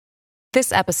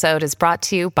This episode is brought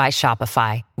to you by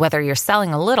Shopify. Whether you're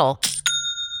selling a little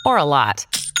or a lot,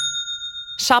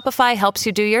 Shopify helps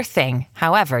you do your thing,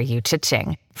 however you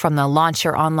cha-ching. From the launch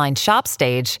your online shop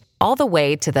stage, all the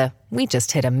way to the we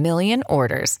just hit 1 million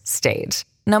orders stage.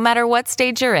 No matter what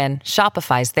stage you're in,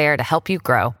 Shopify's there to help you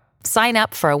grow. Sign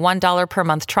up for a $1 per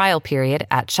month trial period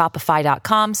at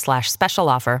shopify.com/special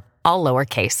offer, all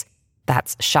lowercase.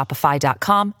 That's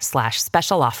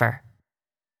shopify.com/special offer.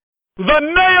 The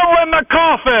nail in the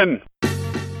coffin!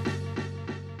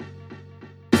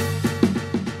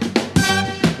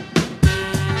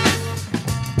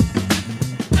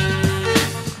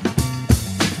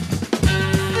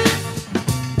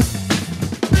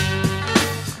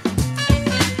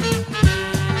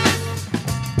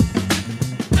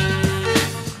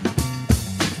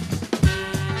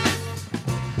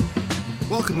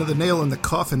 Welcome to the Nail in the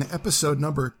Coffin, episode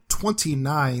number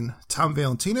 29. Tom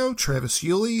Valentino, Travis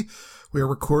Yulee. We are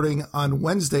recording on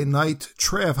Wednesday night.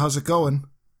 Trav, how's it going?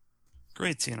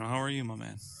 Great, Tino. How are you, my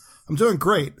man? I'm doing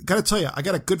great. Got to tell you, I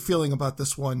got a good feeling about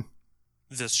this one.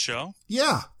 This show?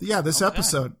 Yeah, this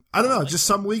episode. I don't know, just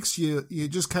some weeks you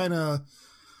just kind of,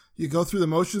 you go through the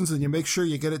motions and you make sure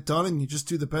you get it done and you just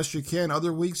do the best you can.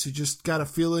 Other weeks you just got a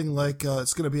feeling like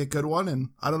it's going to be a good one, and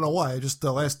I don't know why. Just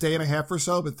the last day and a half or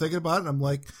so I've been thinking about it, and I'm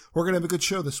like, we're going to have a good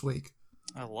show this week.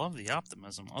 I love the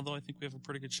optimism, although I think we have a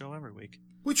pretty good show every week.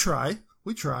 We try.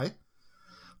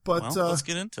 But well, let's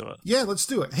get into it. Yeah, let's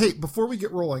do it. Hey, before we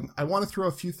get rolling, I want to throw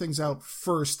a few things out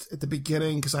first at the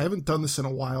beginning because I haven't done this in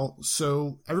a while.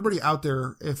 So everybody out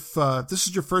there, if this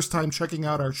is your first time checking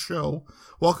out our show,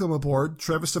 welcome aboard.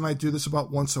 Travis and I do this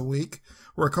about once a week.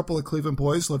 We're a couple of Cleveland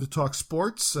boys, love to talk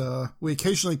sports. We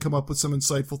occasionally come up with some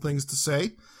insightful things to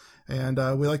say, and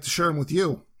we like to share them with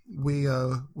you. We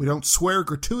don't swear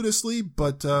gratuitously,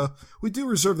 but we do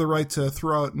reserve the right to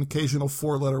throw out an occasional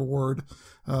 4-letter word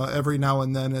every now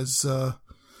and then as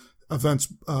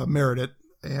events merit it.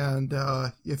 And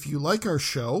if you like our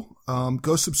show,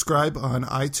 go subscribe on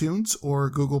iTunes or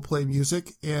Google Play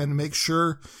Music, and make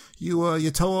sure you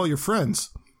tell all your friends.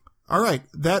 All right,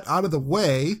 that out of the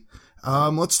way,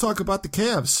 let's talk about the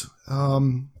Cavs.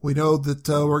 We know that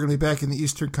we're going to be back in the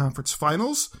Eastern Conference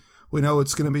Finals. We know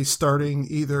it's going to be starting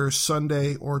either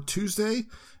Sunday or Tuesday,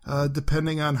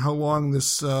 depending on how long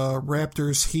this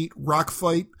Raptors Heat rock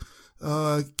fight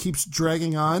keeps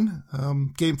dragging on.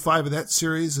 Game 5 of that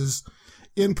series is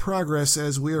in progress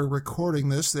as we are recording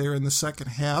this. They're in the second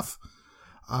half.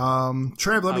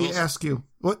 Trav, let me ask you.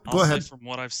 What? Go ahead. From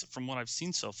what I've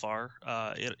seen so far,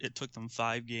 it took them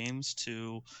 5 games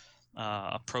to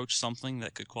approach something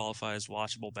that could qualify as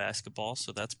watchable basketball.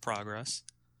 So that's progress.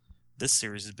 This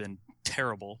series has been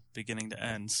terrible beginning to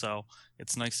end, so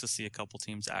it's nice to see a couple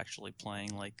teams actually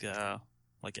playing like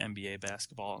NBA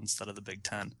basketball instead of the Big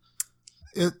Ten.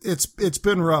 It's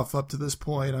been rough up to this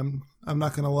point. I'm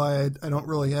not going to lie. I don't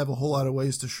really have a whole lot of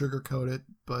ways to sugarcoat it,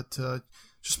 but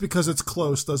just because it's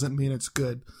close doesn't mean it's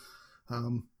good.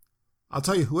 I'll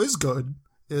tell you who is good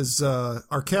is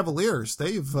our Cavaliers.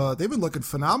 They've been looking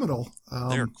phenomenal.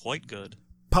 They're quite good.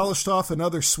 Polished off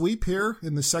another sweep here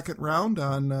in the second round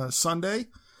on Sunday.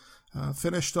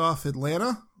 Finished off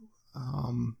Atlanta,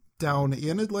 down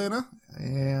in Atlanta,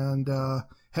 and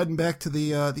heading back to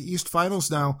the East Finals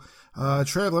now.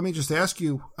 Trev, let me just ask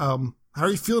you, how are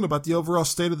you feeling about the overall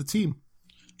state of the team?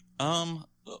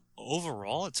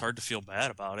 Overall, it's hard to feel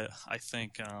bad about it. I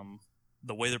think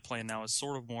the way they're playing now is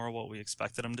sort of more what we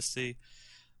expected them to see.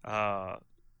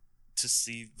 To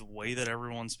see the way that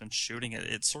everyone's been shooting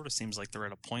it sort of seems like they're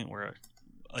at a point where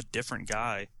a different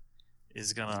guy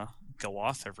is gonna go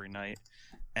off every night,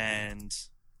 and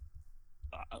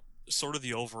sort of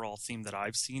the overall theme that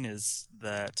I've seen is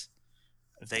that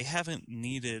they haven't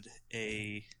needed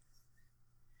a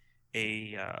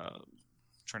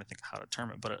trying to think of how to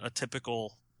term it, but a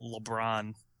typical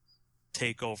LeBron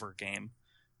takeover game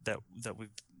that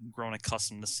we've grown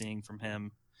accustomed to seeing from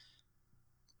him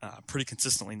pretty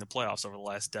consistently in the playoffs over the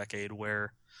last decade,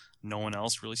 where no one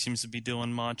else really seems to be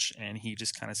doing much, and he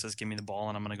just kind of says, give me the ball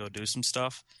and I'm going to go do some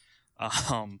stuff,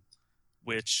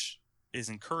 which is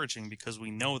encouraging because we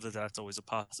know that that's always a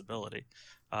possibility.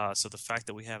 So the fact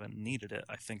that we haven't needed it,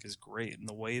 I think, is great. And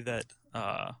the way that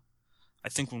I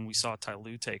think when we saw Ty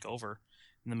Lue take over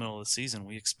in the middle of the season,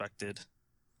 we expected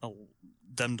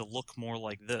them to look more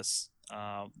like this,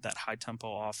 that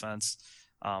high-tempo offense.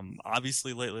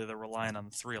 Obviously, lately they're relying on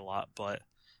the three a lot, but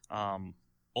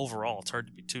overall, it's hard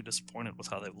to be too disappointed with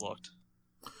how they've looked.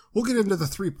 We'll get into the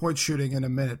three-point shooting in a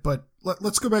minute, but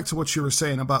let's go back to what you were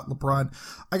saying about LeBron.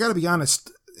 I got to be honest,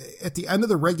 at the end of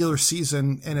the regular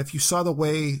season, and if you saw the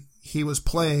way he was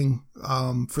playing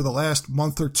for the last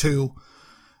month or two,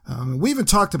 We even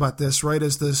talked about this, right,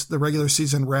 as the regular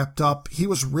season wrapped up. He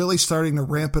was really starting to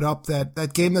ramp it up.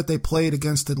 That game that they played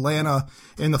against Atlanta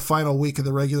in the final week of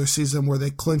the regular season where they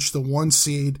clinched the 1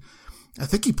 seed, I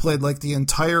think he played like an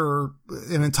entire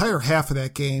half of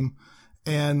that game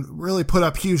and really put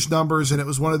up huge numbers, and it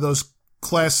was one of those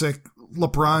classic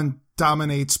LeBron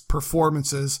dominates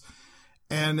performances.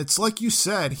 And it's like you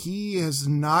said, he has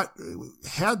not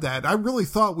had that. I really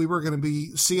thought we were going to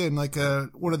be seeing like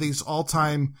one of these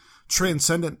all-time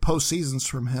transcendent postseasons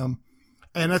from him.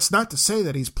 And that's not to say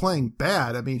that he's playing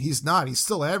bad. I mean, he's not. He's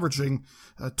still averaging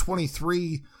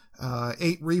 23,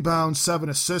 8 rebounds, 7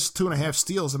 assists, 2.5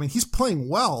 steals. I mean, he's playing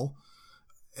well,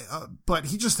 but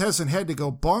he just hasn't had to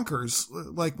go bonkers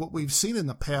like what we've seen in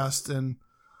the past. And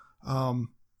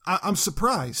I'm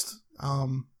surprised.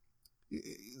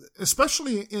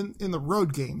 Especially in the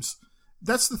road games.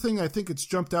 That's the thing I think it's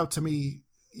jumped out to me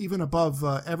even above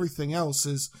everything else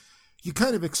is you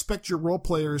kind of expect your role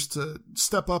players to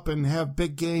step up and have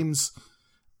big games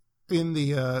in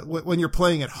the when you're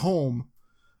playing at home,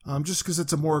 just because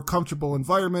it's a more comfortable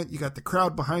environment. You got the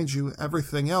crowd behind you,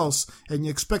 everything else, and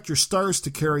you expect your stars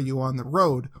to carry you on the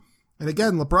road. And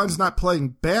again, LeBron's not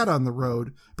playing bad on the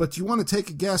road, but you want to take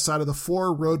a guess out of the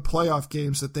 4 road playoff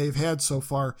games that they've had so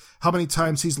far, how many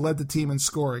times he's led the team in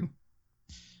scoring?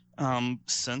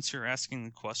 Since you're asking the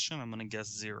question, I'm going to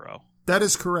guess 0. That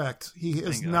is correct. He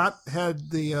has not had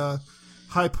the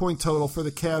high point total for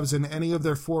the Cavs in any of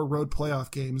their 4 road playoff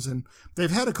games, and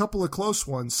they've had a couple of close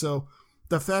ones. So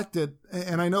the fact that,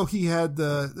 and I know he had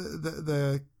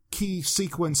the key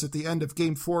sequence at the end of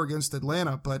Game 4 against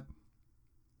Atlanta, but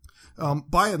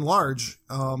by and large,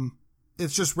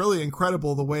 it's just really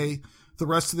incredible the way the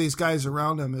rest of these guys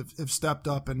around him have stepped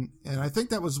up. And I think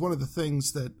that was one of the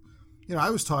things that, I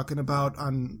was talking about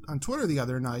on Twitter the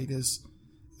other night is,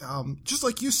 just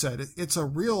like you said, it's a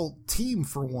real team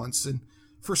for once. And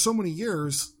for so many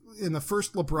years in the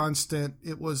first LeBron stint,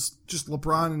 it was just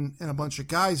LeBron and a bunch of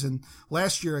guys. And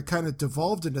last year it kind of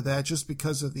devolved into that just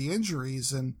because of the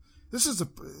injuries. And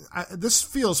this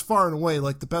feels far and away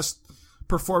like the best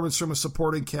performance from a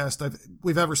supporting cast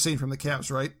we've ever seen from the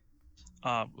Cavs, right?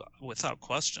 Without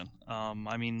question.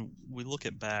 I mean, we look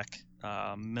at back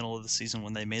middle of the season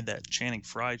when they made that Channing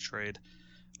Frye trade.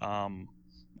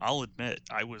 I'll admit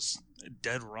I was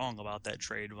dead wrong about that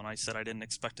trade when I said I didn't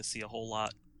expect to see a whole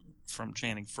lot from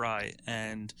Channing Frye.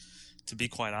 And to be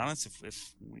quite honest,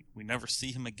 if we never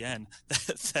see him again,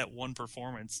 that one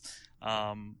performance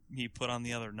he put on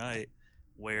the other night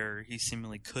where he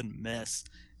seemingly couldn't miss,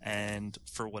 and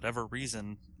for whatever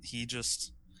reason,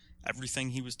 everything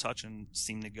he was touching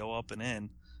seemed to go up and in.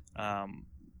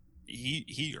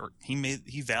 He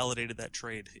validated that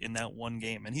trade in that one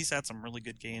game, and he's had some really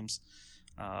good games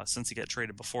since he got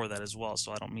traded before that as well.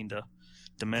 So I don't mean to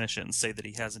diminish it and say that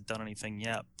he hasn't done anything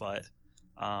yet, but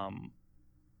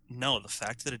no, the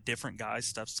fact that a different guy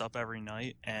steps up every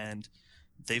night and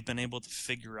they've been able to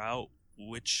figure out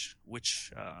which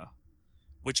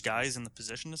guy is in the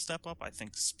position to step up, I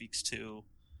think speaks to.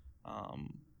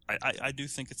 I do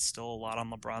think it's still a lot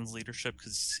on LeBron's leadership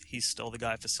because he's still the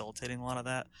guy facilitating a lot of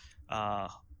that,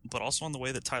 but also on the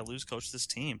way that Ty Lue's coached this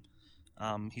team.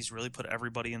 He's really put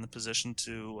everybody in the position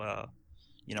to,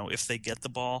 if they get the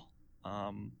ball,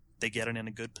 they get it in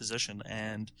a good position.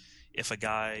 And if a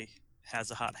guy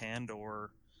has a hot hand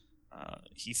or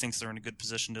he thinks they're in a good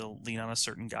position to lean on a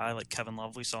certain guy like Kevin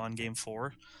Love we saw in Game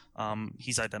 4,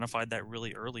 he's identified that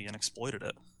really early and exploited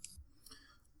it.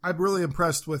 I'm really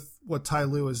impressed with what Ty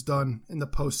Lue has done in the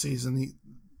postseason.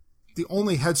 The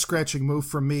only head-scratching move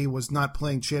from me was not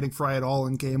playing Channing Frye at all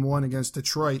in Game 1 against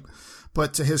Detroit.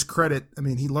 But to his credit, I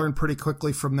mean, he learned pretty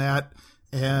quickly from that,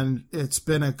 and it's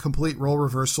been a complete role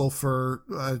reversal for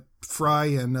Frye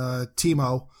and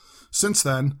Timo since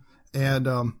then. And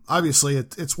obviously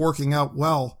it's working out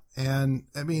well. And,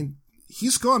 I mean,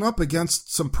 he's gone up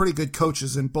against some pretty good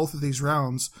coaches in both of these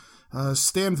rounds.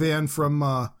 Stan Van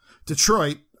from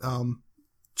Detroit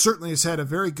certainly has had a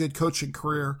very good coaching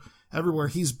career everywhere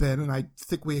he's been, and I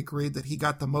think we agreed that he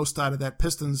got the most out of that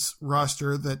Pistons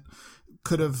roster that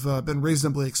could have been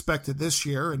reasonably expected this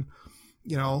year. And,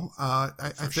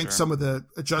 I think some of the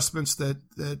adjustments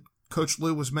that Coach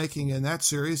Lue was making in that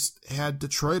series had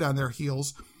Detroit on their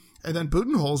heels. And then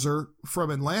Budenholzer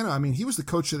from Atlanta, I mean, he was the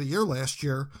coach of the year last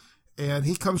year, and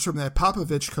he comes from that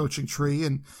Popovich coaching tree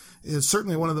and is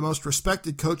certainly one of the most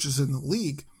respected coaches in the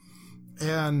league.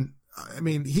 And, I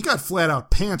mean, he got flat out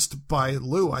pantsed by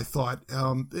Lue, I thought.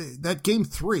 That Game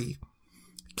 3,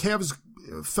 Cavs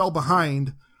fell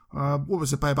behind,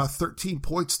 by about 13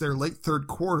 points there late third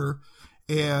quarter,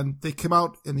 and they came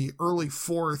out in the early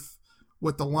fourth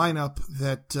with the lineup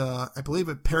that I believe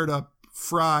it paired up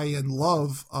Fry and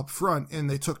Love up front, and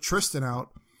they took Tristan out.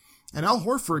 And Al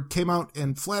Horford came out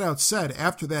and flat out said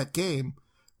after that game,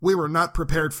 we were not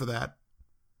prepared for that.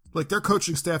 Like, their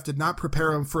coaching staff did not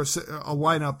prepare him for a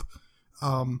lineup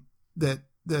that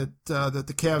the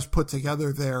Cavs put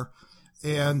together there.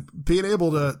 And being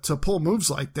able to pull moves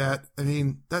like that, I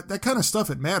mean, that kind of stuff,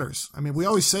 it matters. I mean, we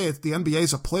always say the NBA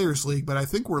is a players' league, but I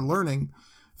think we're learning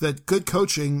that good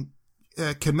coaching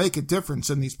can make a difference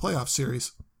in these playoff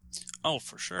series. Oh,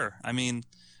 for sure. I mean,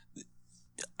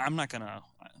 I'm not going to...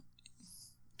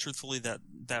 Truthfully,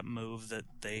 that move that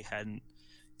they hadn't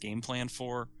game planned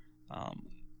for,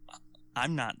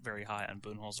 I'm not very high on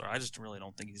Budenholzer. I just really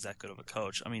don't think he's that good of a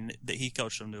coach. I mean, he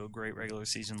coached them to a great regular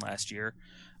season last year.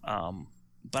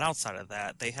 But outside of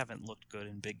that, they haven't looked good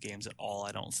in big games at all,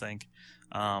 I don't think.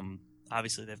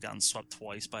 Obviously, they've gotten swept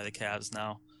twice by the Cavs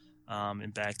now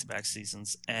in back-to-back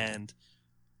seasons. And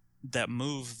that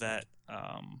move that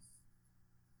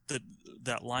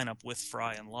lineup with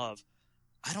Fry and Love,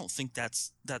 I don't think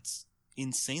that's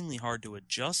insanely hard to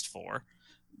adjust for.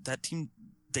 That team,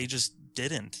 they just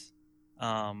didn't.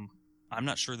 I'm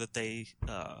not sure that they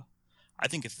I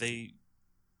think if they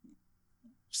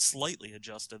slightly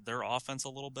adjusted their offense a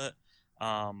little bit,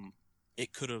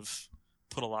 it could have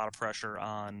put a lot of pressure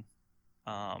on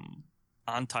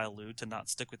Ty Lue to not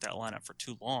stick with that lineup for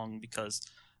too long, because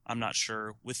I'm not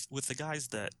sure with the guys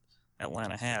that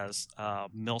Atlanta has,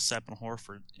 Millsap and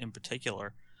Horford in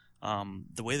particular,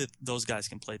 the way that those guys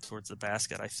can play towards the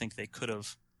basket, I think they could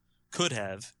have,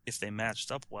 if they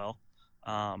matched up well,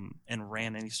 and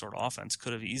ran any sort of offense,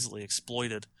 could have easily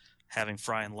exploited having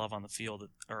Fry and Love on the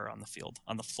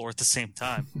floor at the same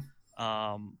time.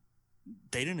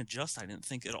 They didn't adjust, I didn't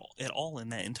think, at all in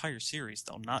that entire series,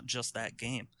 though, not just that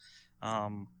game.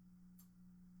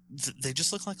 They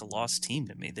just look like a lost team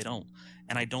to me. They don't,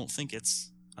 and I don't think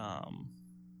it's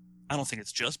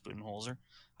just Budenholzer.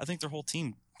 I think their whole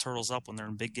team turtles up when they're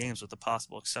in big games, with the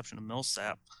possible exception of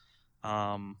Millsap.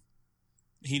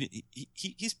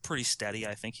 He's pretty steady.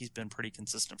 I think he's been pretty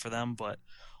consistent for them, but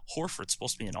Horford's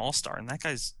supposed to be an all-star, and that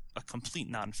guy's a complete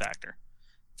non-factor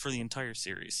for the entire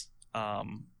series.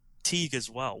 Teague as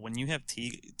well. When you have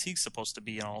Teague's supposed to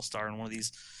be an all-star and one of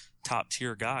these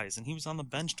top-tier guys, and he was on the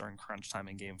bench during crunch time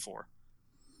in Game 4.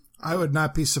 I would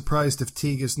not be surprised if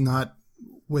Teague is not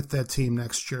with that team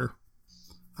next year.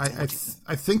 I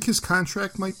think his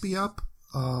contract might be up.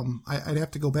 I'd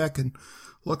have to go back and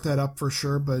look that up for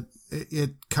sure, but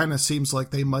it kind of seems like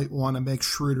they might want to make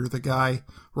Schroeder the guy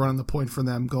running the point for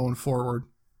them going forward.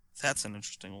 That's an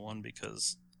interesting one,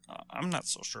 because I'm not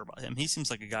so sure about him. He seems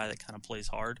like a guy that kind of plays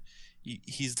hard.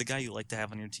 He's the guy you like to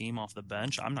have on your team off the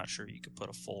bench. I'm not sure you could put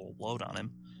a full load on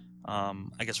him.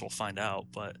 I guess we'll find out,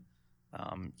 but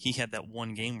he had that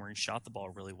one game where he shot the ball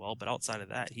really well, but outside of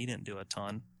that, he didn't do a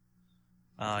ton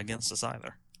against us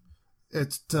either.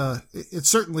 It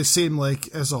certainly seemed like,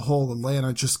 as a whole,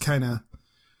 Atlanta just kind of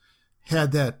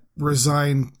had that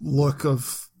resigned look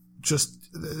of just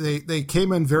they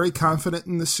came in very confident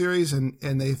in the series, and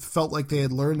they felt like they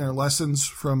had learned their lessons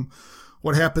from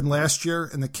what happened last year,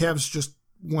 and the Cavs just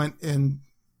went and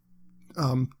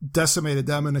decimated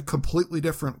them in a completely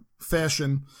different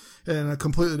fashion and a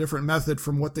completely different method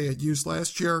from what they had used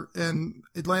last year, and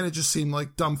Atlanta just seemed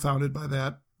like dumbfounded by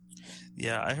that.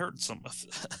 Yeah, I heard some.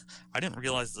 I didn't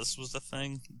realize this was the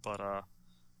thing, but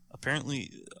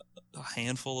apparently a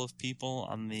handful of people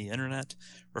on the internet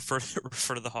refer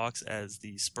to the Hawks as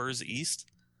the Spurs East.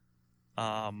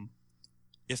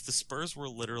 If the Spurs were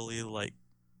literally like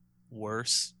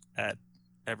worse at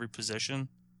every position,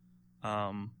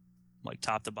 like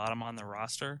top to bottom on the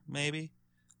roster, maybe.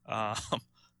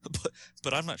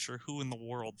 But I'm not sure who in the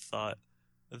world thought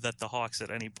that the Hawks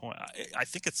at any point, I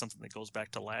think it's something that goes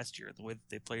back to last year, the way that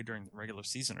they played during the regular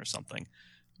season or something.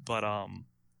 But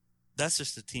that's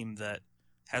just a team that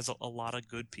has a lot of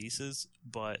good pieces,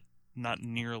 but not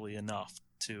nearly enough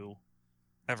to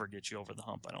ever get you over the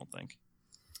hump, I don't think.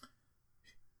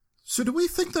 So do we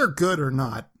think they're good or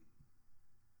not?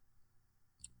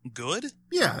 Good?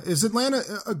 Yeah. Is Atlanta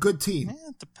a good team?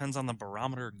 It depends on the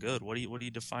barometer of good. What do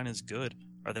you define as good?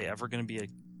 Are they ever going to be a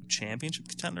championship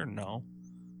contender? No.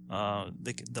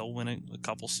 They'll win a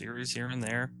couple series here and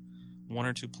there, one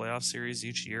or two playoff series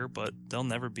each year, but they'll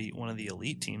never beat one of the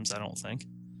elite teams, I don't think.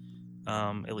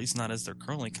 At least not as they're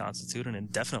currently constituted, and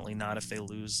definitely not if they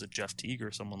lose a Jeff Teague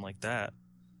or someone like that.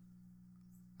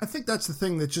 I think that's the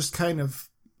thing that just kind of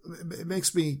it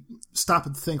makes me stop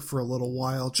and think for a little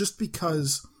while, just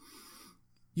because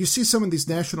you see some of these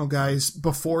national guys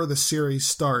before the series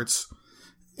starts,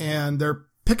 and they're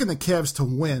picking the Cavs to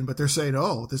win, but they're saying,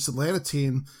 oh, this Atlanta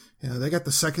team, they got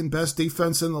the second best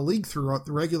defense in the league throughout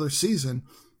the regular season.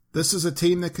 This is a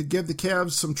team that could give the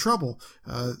Cavs some trouble.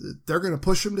 They're going to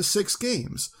push them to 6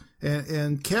 games.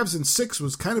 And Cavs in 6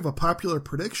 was kind of a popular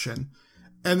prediction.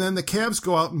 And then the Cavs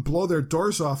go out and blow their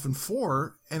doors off in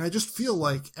 4. And I just feel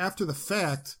like after the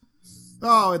fact,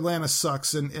 oh, Atlanta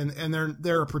sucks and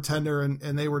they're a pretender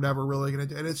and they were never really going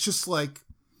to do it. And it's just like,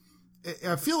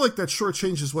 I feel like that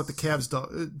shortchanges what the Cavs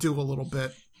do a little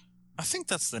bit. I think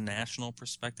that's the national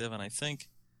perspective. And I think,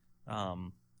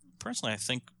 personally, I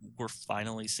think we're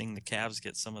finally seeing the Cavs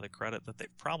get some of the credit that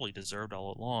they've probably deserved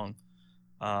all along.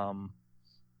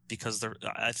 Because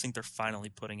I think they're finally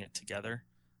putting it together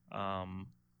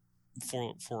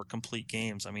for complete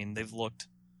games. I mean,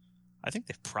 I think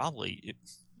they've probably,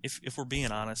 if we're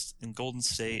being honest, in Golden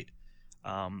State,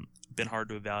 been hard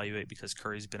to evaluate because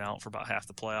Curry's been out for about half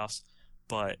the playoffs.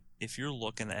 But if you're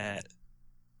looking at,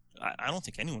 I don't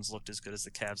think anyone's looked as good as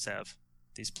the Cavs have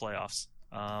these playoffs.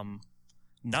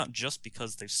 Not just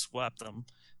because they've swept them,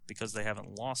 because they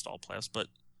haven't lost all playoffs, but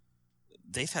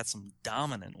they've had some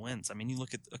dominant wins. I mean, you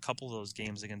look at a couple of those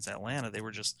games against Atlanta, they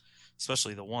were just,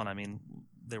 especially the one, I mean,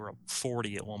 they were up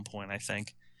 40 at one point, I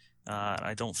think.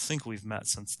 I don't think we've met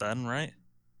since then, right?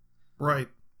 Right.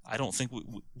 I don't think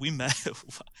we met.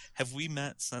 Have we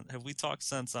talked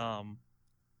since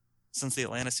the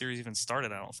Atlanta series even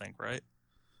started? I don't think, right?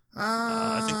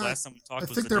 I think last time we talked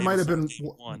was there might have been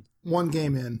one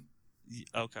game in.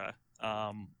 Okay.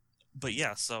 But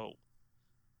yeah, so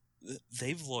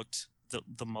they've looked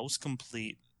the most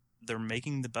complete. They're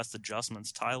making the best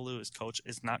adjustments. Ty Lue is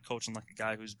not coaching like a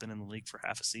guy who's been in the league for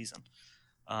half a season,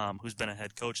 who's been a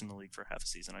head coach in the league for half a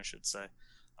season, I should say.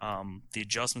 The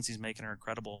adjustments he's making are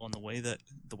incredible, and the way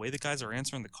the guys are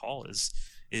answering the call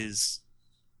is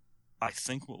I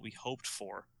think what we hoped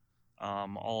for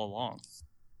all along.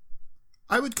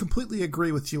 I would completely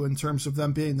agree with you in terms of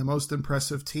them being the most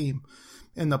impressive team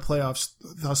in the playoffs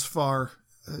thus far.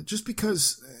 Just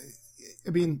because, I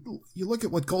mean, you look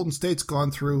at what Golden State's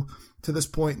gone through to this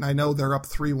point, and I know they're up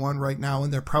 3-1 right now,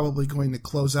 and they're probably going to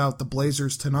close out the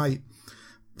Blazers tonight.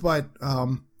 But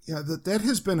that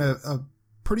has been a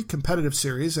pretty competitive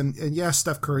series, and yeah,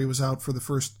 Steph Curry was out for the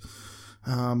first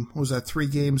 3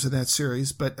 games of that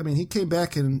series. But I mean, he came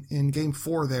back in Game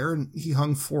 4 there, and he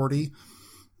hung 40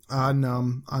 on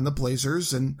the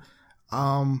Blazers, and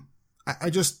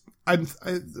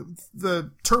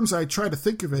the terms I try to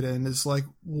think of it in is like,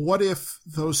 what if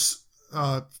those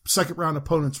second round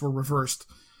opponents were reversed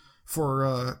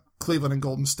for Cleveland and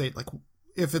Golden State? Like,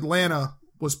 if Atlanta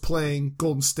was playing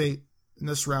Golden State in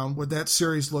this round, would that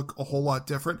series look a whole lot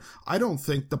different? I don't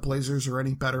think the Blazers are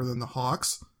any better than the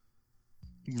Hawks.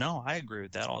 No, I agree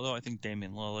with that. Although I think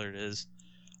Damian Lillard is.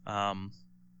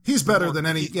 He's better than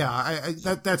any. Yeah,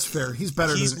 that's fair. He's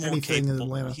better than anything in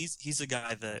Atlanta. He's a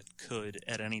guy that could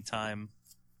at any time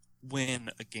win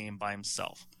a game by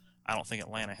himself. I don't think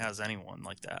Atlanta has anyone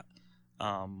like that.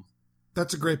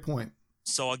 That's a great point.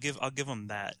 So I'll give him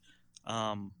that.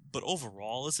 But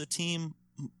overall, as a team,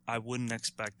 I wouldn't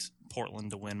expect Portland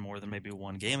to win more than maybe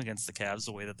one game against the Cavs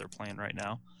the way that they're playing right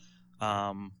now.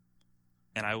 And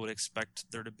I would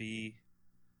expect there to be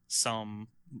some,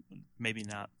 maybe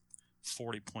not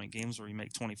 40-point games where you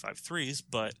make 25 threes,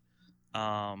 but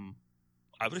I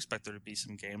would expect there to be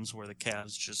some games where the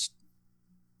Cavs just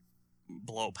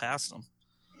blow past them.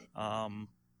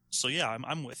 So yeah,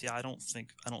 I'm with you. I don't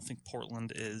think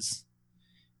Portland is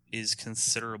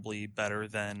considerably better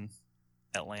than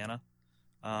Atlanta.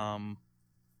 And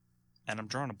I'm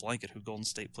drawing a blank at who Golden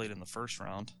State played in the first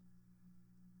round.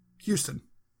 Houston.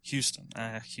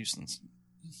 Houston's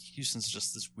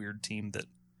just this weird team that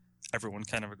everyone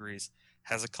kind of agrees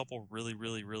has a couple really,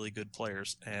 really, really good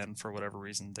players, and for whatever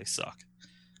reason they suck.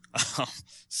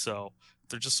 So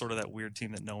they're just sort of that weird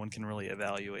team that no one can really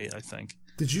evaluate, I think.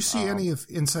 Did you see any of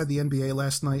Inside the NBA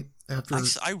last night?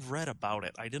 I read about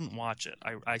it. I didn't watch it.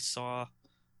 I saw.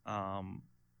 I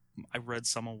read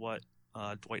some of what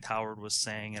Dwight Howard was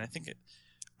saying, and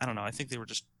I don't know. I think they were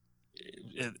just.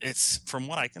 It's from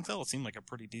what I can tell, it seemed like a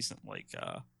pretty decent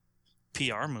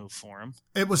PR move for him.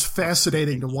 It was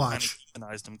fascinating to watch. Kind of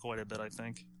demonized him quite a bit, I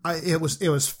think. It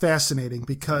was fascinating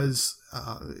because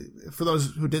for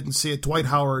those who didn't see it, Dwight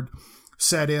Howard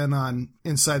sat in on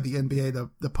Inside the NBA,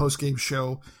 the post-game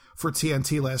show for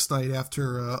TNT last night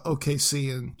after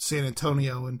OKC and San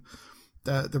Antonio, and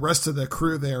the rest of the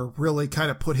crew there really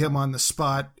kind of put him on the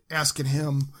spot, asking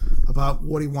him about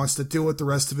what he wants to do with the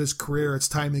rest of his career. It's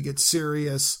time to get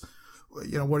serious.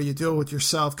 You know, what are you doing with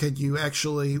yourself? Can you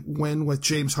actually win with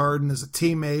James Harden as a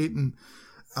teammate? And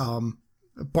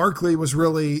Barkley was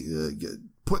really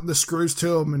putting the screws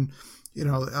to him. And,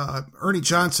 Ernie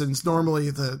Johnson's normally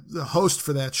the host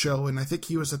for that show, and I think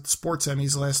he was at the Sports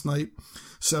Emmys last night.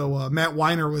 So Matt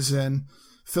Weiner was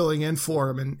filling in for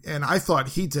him, and I thought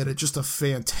he did just a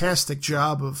fantastic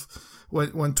job of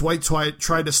when Dwight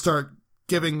tried to start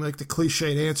giving like the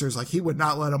cliched answers, like he would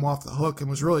not let him off the hook and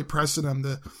was really pressing him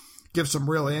to give some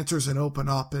real answers and open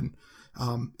up. And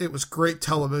it was great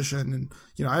television. And,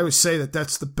 I always say that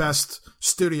that's the best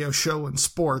studio show in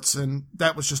sports. And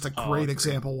that was just a great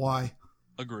example why.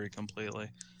 Agree completely.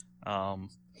 The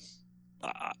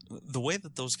way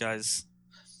that those guys,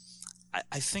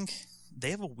 I think they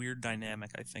have a weird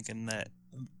dynamic, I think, in that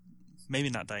maybe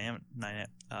not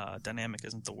dynamic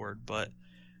isn't the word, but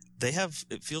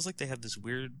it feels like they have this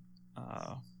weird,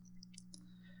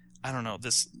 I don't know,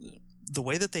 the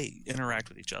way that they interact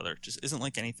with each other just isn't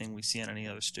like anything we see on any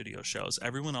other studio shows.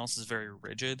 Everyone else is very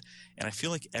rigid, and I feel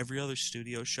like every other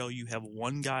studio show you have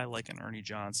one guy like an Ernie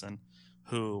Johnson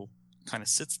who kind of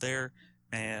sits there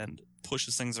and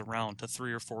pushes things around to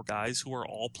 3 or 4 guys who are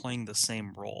all playing the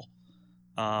same role.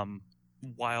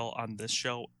 While on this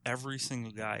show, every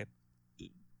single guy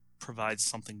provides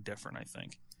something different, I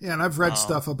think. Yeah, and I've read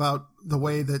stuff about the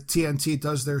way that TNT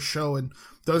does their show, and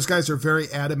those guys are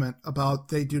very adamant about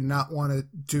they do not want to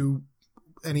do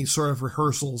any sort of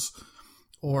rehearsals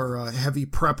or heavy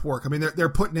prep work. I mean, they're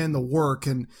putting in the work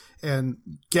and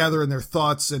gathering their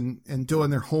thoughts and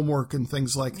doing their homework and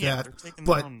things like that. They're taking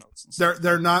but their own notes and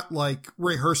they're not like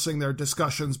rehearsing their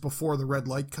discussions before the red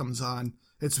light comes on.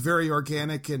 It's very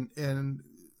organic and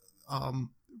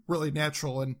really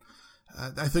natural, and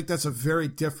I think that's a very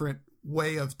different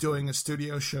way of doing a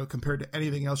studio show compared to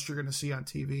anything else you're going to see on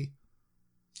TV.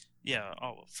 Yeah,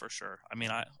 for sure. I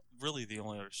mean, really the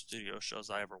only other studio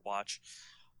shows I ever watch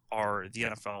are the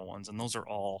NFL ones, and those are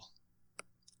all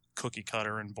cookie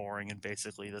cutter and boring and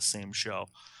basically the same show.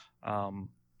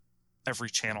 Every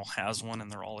channel has one,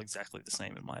 and they're all exactly the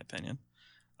same in my opinion.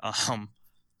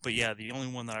 But yeah, the only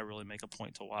one that I really make a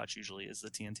point to watch usually is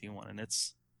the TNT one, and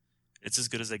it's as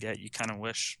good as they get. You kind of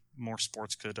wish more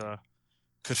sports could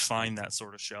find that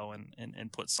sort of show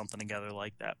and put something together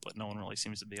like that, but no one really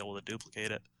seems to be able to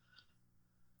duplicate it.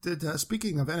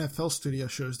 Speaking of NFL studio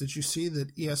shows, did you see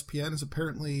that ESPN is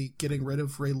apparently getting rid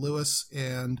of Ray Lewis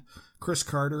and Chris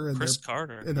Carter? And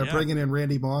they're bringing in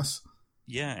Randy Moss?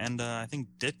 Yeah, and I think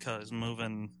Ditka is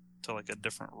moving to like a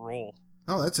different role.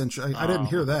 Oh, that's interesting. I didn't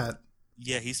hear that.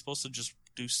 Yeah, he's supposed to just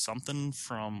do something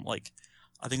from like,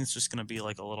 I think it's just going to be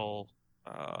like a little,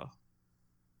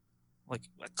 like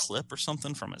a clip or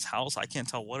something from his house. I can't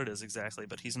tell what it is exactly,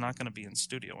 but he's not going to be in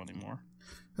studio anymore.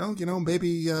 Well,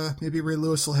 maybe Ray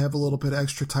Lewis will have a little bit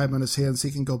extra time on his hands. He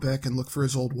can go back and look for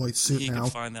his old white suit now.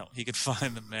 He could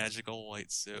find the magical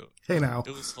white suit. Hey, now.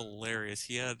 It was hilarious.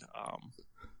 He had,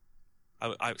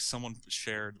 someone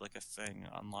shared like a thing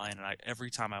online, and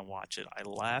every time I watch it, I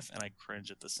laugh and I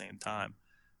cringe at the same time.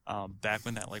 Back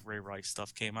when that like Ray Rice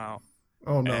stuff came out.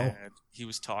 Oh no. And he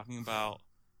was talking about,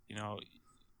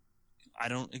 I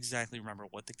don't exactly remember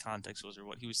what the context was or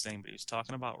what he was saying, but he was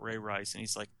talking about Ray Rice, and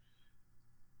he's like,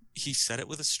 he said it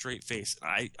with a straight face.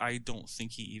 I don't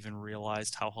think he even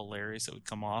realized how hilarious it would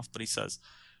come off, but he says,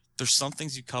 there's some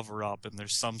things you cover up and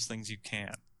there's some things you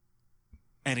can't.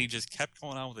 And he just kept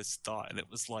going on with his thought, and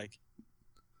it was like,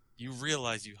 you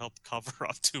realize you helped cover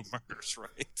up 2 murders,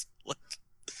 right? Like,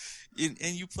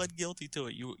 and you pled guilty to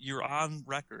it. You're on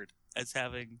record as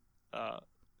having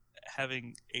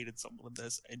aided someone with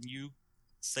this, and you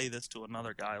say this to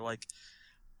another guy. Like,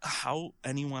 how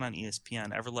anyone on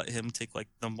ESPN ever let him take like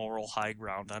the moral high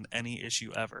ground on any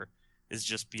issue ever is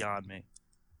just beyond me.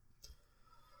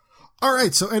 All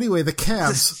right, so anyway, the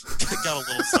Cavs got a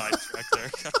little sidetracked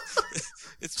there.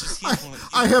 It's just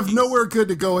I have nowhere good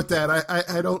to go with that.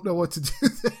 I don't know what to do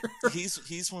there.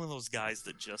 He's one of those guys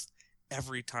that just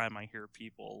every time I hear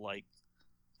people like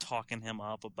talking him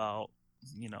up about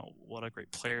what a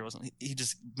great player he was, he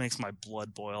just makes my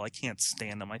blood boil. I can't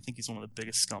stand him. I think he's one of the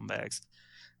biggest scumbags,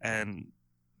 and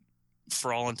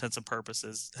for all intents and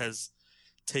purposes has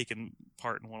taken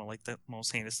part in one of like the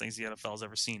most heinous things the NFL has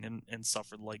ever seen and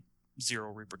suffered like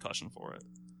zero repercussion for it.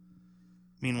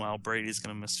 Meanwhile, Brady's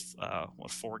going to miss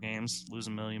 4 games, lose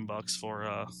 $1 million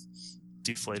for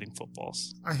deflating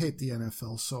footballs. I hate the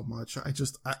NFL so much. I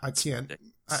can't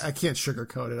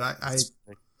sugarcoat it.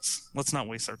 Let's not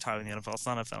waste our time in the NFL. It's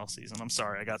not NFL season. I'm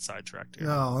sorry, I got sidetracked here.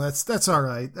 No, that's all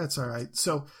right. That's all right.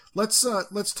 So let's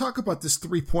talk about this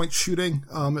 3-point shooting.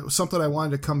 It was something I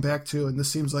wanted to come back to, and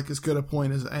this seems like as good a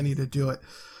point as any to do it.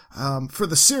 For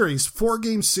the series,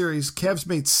 4-game series, Cavs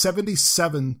made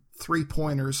 77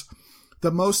 3-pointers. The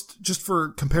most, just for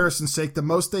comparison's sake, the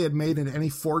most they had made in any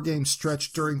 4-game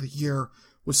stretch during the year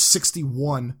was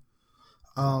 61.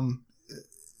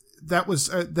 That was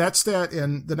that stat,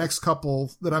 and the next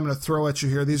couple that I'm going to throw at you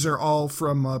here, these are all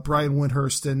from Brian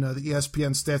Windhurst and the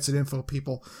ESPN Stats and Info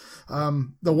people.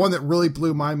 The one that really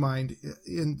blew my mind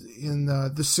in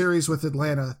the series with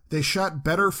Atlanta, they shot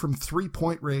better from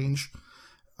 3-point range.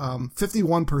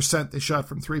 51% they shot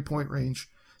from 3-point range.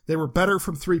 They were better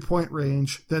from 3-point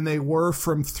range than they were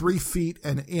from 3 feet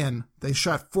and in. They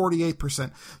shot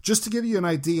 48%. Just to give you an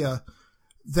idea,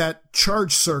 that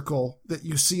charge circle that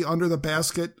you see under the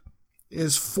basket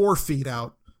is 4 feet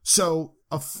out. So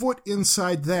a foot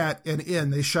inside that and in,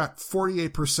 they shot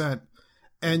 48%.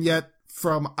 And yet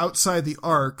from outside the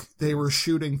arc, they were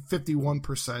shooting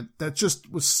 51%. That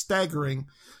just was staggering,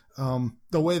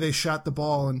 the way they shot the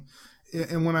ball.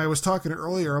 And when I was talking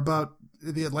earlier about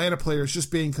the Atlanta players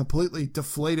just being completely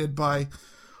deflated by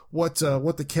what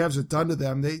the Cavs had done to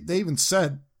them, they even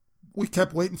said, we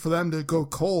kept waiting for them to go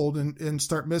cold and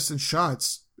start missing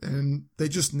shots, and they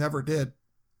just never did.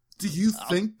 Do you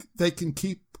think they can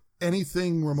keep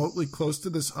anything remotely close to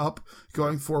this up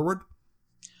going forward?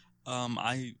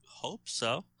 I hope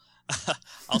so.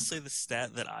 I'll say the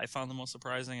stat that I found the most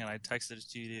surprising, and I texted it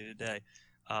to you today.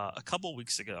 A couple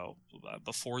weeks ago,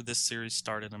 before this series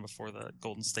started and before the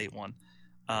Golden State one,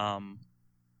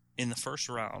 in the first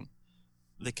round,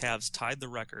 the Cavs tied the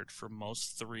record for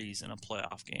most threes in a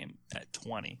playoff game at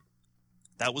 20.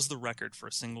 That was the record for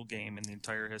a single game in the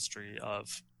entire history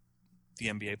of the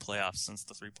NBA playoffs since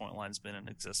the three-point line's been in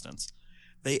existence.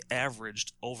 They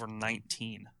averaged over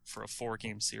 19 for a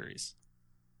 4-game series.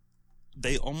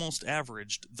 They almost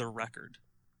averaged the record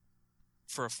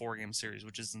for a 4-game series,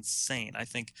 which is insane. I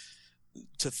think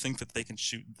to think that they can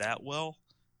shoot that well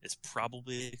is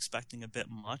probably expecting a bit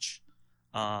much.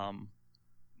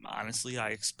 Honestly, I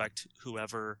expect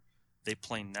whoever they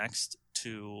play next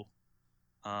to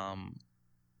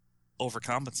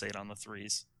overcompensate on the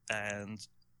threes, and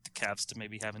the Cavs to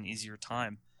maybe have an easier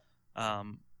time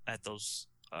at those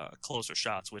closer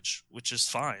shots, which is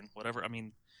fine. Whatever. I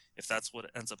mean, if that's what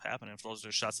ends up happening, if those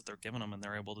are shots that they're giving them and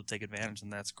they're able to take advantage, then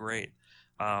that's great.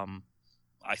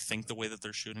 I think the way that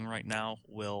they're shooting right now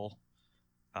will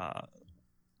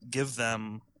give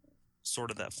them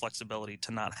sort of that flexibility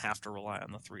to not have to rely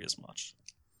on the three as much.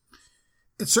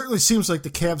 It certainly seems like the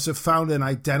Cavs have found an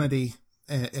identity,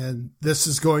 and this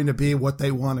is going to be what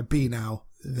they want to be now.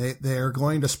 They are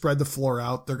going to spread the floor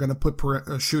out. They're going to put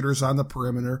shooters on the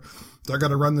perimeter. They're going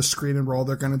to run the screen and roll.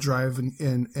 They're going to drive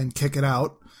and kick it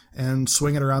out and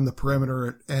swing it around the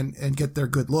perimeter and get their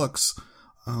good looks.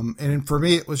 And for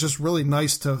me, it was just really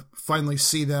nice to finally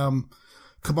see them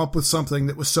come up with something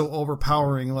that was so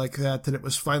overpowering like that it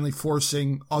was finally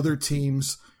forcing other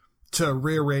teams to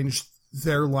rearrange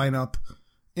their lineup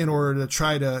in order to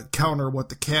try to counter what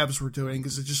the Cavs were doing.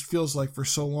 Because it just feels like for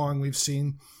so long we've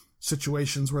seen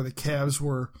situations where the Cavs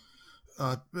were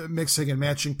mixing and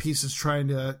matching pieces trying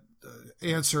to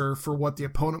answer for what the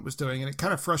opponent was doing. And it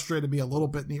kind of frustrated me a little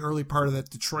bit in the early part of that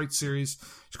Detroit series,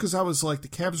 because I was like, the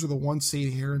Cavs are the 1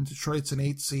 seed here and Detroit's an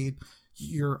 8 seed.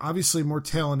 You're obviously more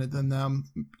talented than them.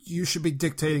 You should be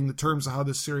dictating the terms of how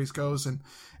this series goes. And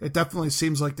it definitely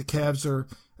seems like the Cavs are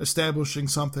establishing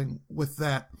something with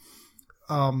that.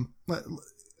 The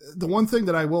one thing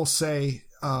that I will say,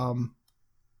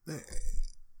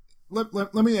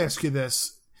 let me ask you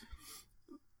this.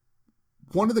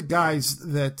 One of the guys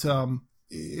that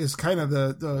is kind of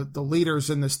the leaders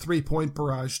in this 3-point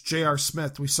barrage, J.R.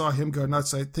 Smith, we saw him go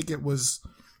nuts. I think it was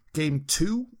Game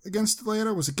 2 against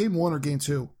Atlanta. Was it Game 1 or Game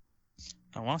 2?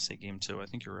 I want to say Game 2. I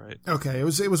think you're right. Okay, it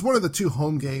was one of the 2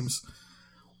 home games.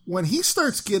 When he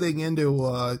starts getting into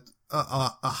a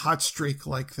hot streak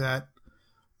like that,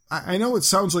 I know it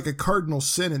sounds like a cardinal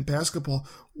sin in basketball.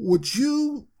 Would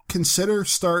you consider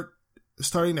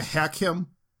starting to hack him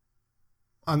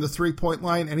on the 3-point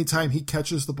line anytime he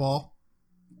catches the ball?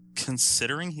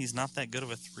 Considering he's not that good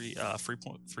of a free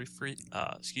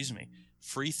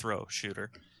throw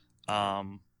shooter,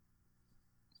 I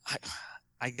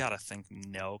gotta think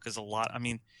no, because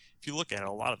if you look at it,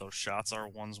 a lot of those shots are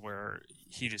ones where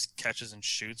he just catches and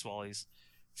shoots while he's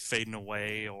fading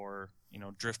away or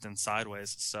drifting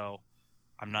sideways. So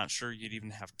I'm not sure you'd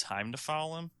even have time to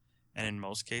foul him. And in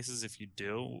most cases, if you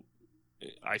do,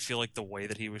 I feel like the way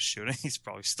that he was shooting, he's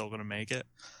probably still going to make it.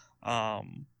 I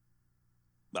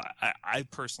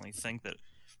personally think that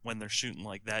when they're shooting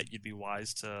like that, you'd be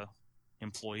wise to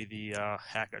employ the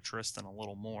hack a Tristan a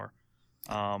little more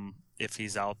if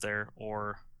he's out there,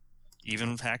 or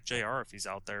even hack JR if he's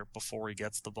out there before he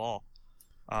gets the ball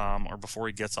or before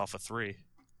he gets off a 3.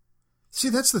 See,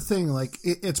 that's the thing. Like,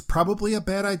 it's probably a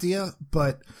bad idea,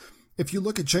 but if you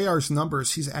look at JR's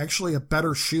numbers, he's actually a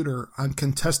better shooter on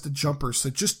contested jumpers. So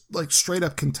just like straight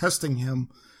up contesting him,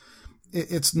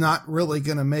 it's not really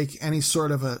going to make any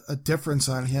sort of a difference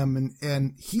on him.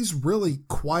 And he's really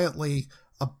quietly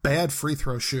a bad free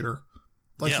throw shooter.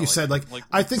 Like you said,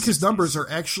 I think his numbers are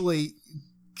actually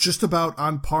just about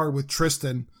on par with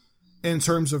Tristan in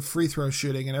terms of free throw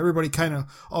shooting. And everybody kind of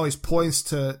always points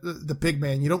to the big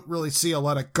man. You don't really see a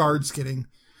lot of guards getting,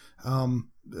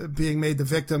 being made the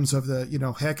victims of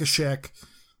the, hack-a-shack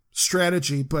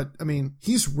strategy. But I mean,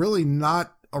 he's really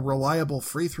not a reliable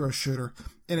free throw shooter.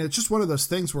 And it's just one of those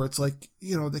things where it's like,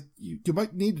 you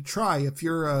might need to try if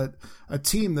you're a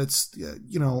team that's,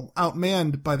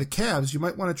 outmanned by the Cavs, you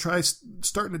might want to try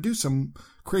starting to do some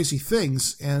crazy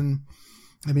things. And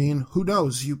I mean, who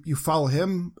knows? You follow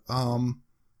him,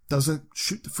 doesn't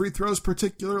shoot the free throws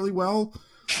particularly well.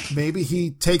 Maybe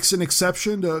he takes an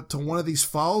exception to one of these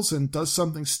fouls and does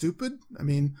something stupid. I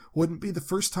mean, wouldn't be the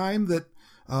first time that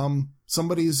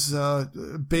somebody's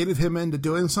baited him into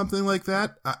doing something like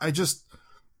that.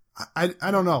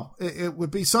 I don't know. It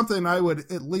would be something I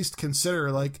would at least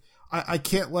consider. Like, I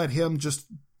can't let him just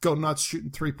go nuts shooting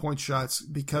 3-point shots,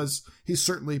 because he's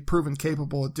certainly proven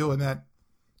capable of doing that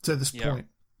to this point.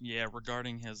 Yeah,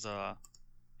 regarding his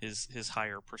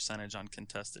higher percentage on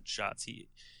contested shots, he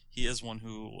is one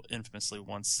who infamously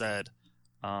once said,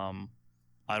 "I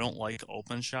don't like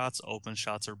open shots. Open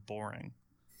shots are boring."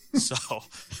 So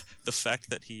the fact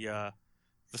that he,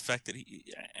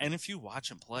 and if you watch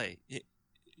him play,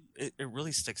 it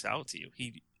really sticks out to you.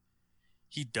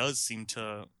 He does seem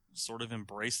to sort of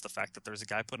embrace the fact that there's a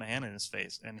guy putting a hand in his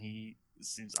face, and he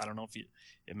seems, I don't know if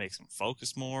it makes him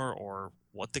focus more or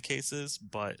what the case is,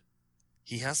 but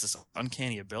he has this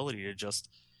uncanny ability to just,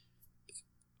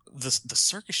 the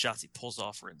circus shots he pulls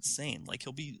off are insane. Like,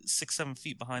 he'll be 6-7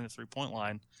 feet behind the 3-point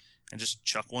line and just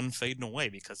chuck one fading away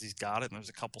because he's got it and there's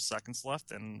a couple seconds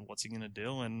left, and what's he going to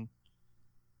do? And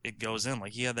it goes in.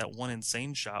 Like, he had that one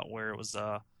insane shot where it was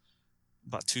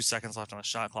about 2 seconds left on the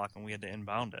shot clock and we had to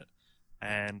inbound it.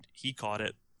 And he caught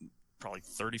it probably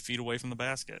 30 feet away from the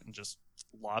basket and just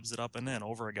lobs it up and in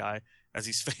over a guy as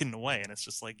he's fading away. And it's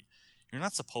just like, you're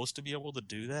not supposed to be able to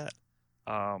do that.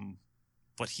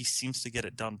 But he seems to get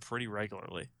it done pretty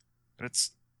regularly. And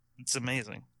it's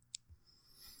amazing.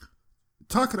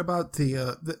 Talking about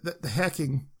the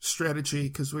hacking strategy,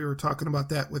 because we were talking about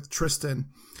that with Tristan,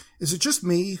 is it just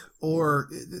me, or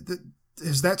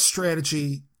has that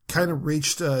strategy kind of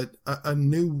reached a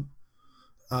new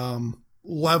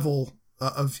level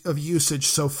of usage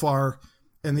so far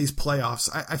in these playoffs?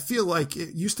 I feel like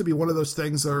it used to be one of those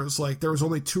things where it was like there was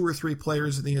only 2 or 3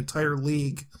 players in the entire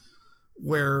league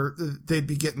where they'd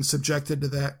be getting subjected to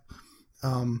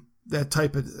that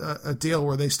type of a deal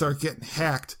where they start getting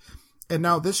hacked. And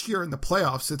now this year in the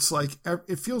playoffs, it's like,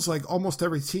 it feels like almost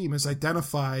every team has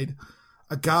identified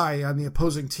a guy on the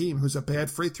opposing team who's a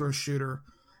bad free throw shooter.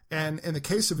 And in the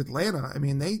case of Atlanta, I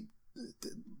mean, I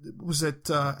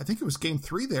think it was game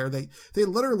 3 there. They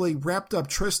literally wrapped up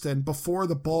Tristan before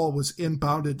the ball was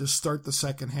inbounded to start the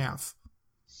second half.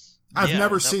 I've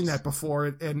never seen that before.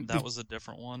 And that was a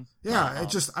different one. Yeah.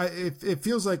 It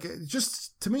feels like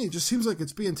to me, it just seems like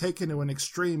it's being taken to an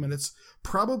extreme, and it's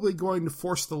probably going to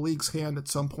force the league's hand at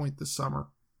some point this summer.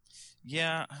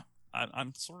 Yeah.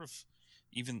 I'm sort of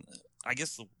I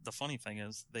guess the funny thing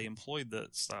is they employed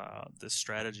this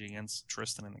strategy against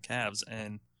Tristan and the Cavs,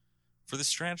 and for this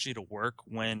strategy to work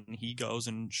when he goes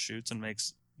and shoots and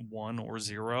makes 1 or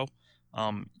 0,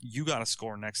 you got to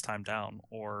score next time down,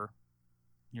 or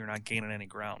you're not gaining any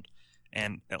ground.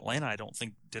 And Atlanta, I don't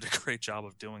think, did a great job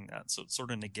of doing that, so it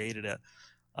sort of negated it.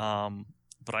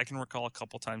 But I can recall a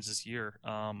couple times this year,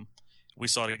 we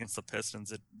saw it against the Pistons,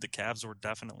 that the Cavs were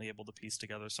definitely able to piece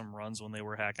together some runs when they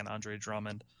were hacking Andre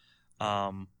Drummond.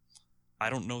 I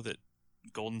don't know that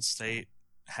Golden State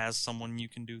has someone you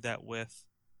can do that with.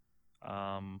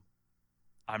 I'm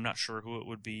not sure who it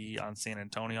would be on San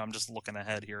Antonio. I'm just looking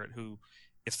ahead here at who,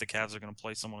 if the Cavs are going to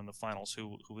play someone in the finals,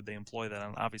 who would they employ that?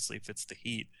 And obviously, if it's the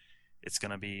Heat, it's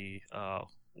going to be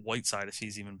Whiteside if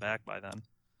he's even back by then.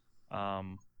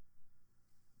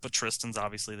 But Tristan's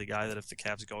obviously the guy that if the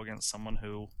Cavs go against someone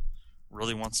who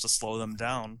really wants to slow them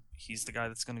down, he's the guy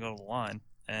that's going to go to the line.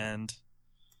 And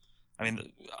I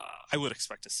mean, I would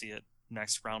expect to see it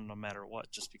next round no matter what,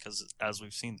 just because, as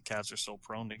we've seen, the Cavs are so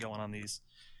prone to going on these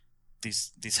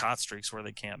hot streaks where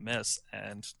they can't miss,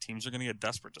 and teams are going to get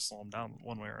desperate to slow them down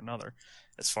one way or another.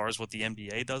 As far as what the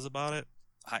NBA does about it,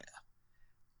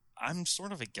 I'm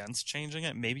sort of against changing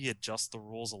it. Maybe adjust the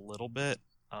rules a little bit,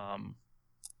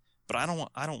 but I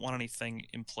don't want anything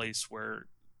in place where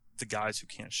the guys who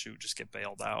can't shoot just get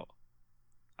bailed out.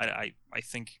 I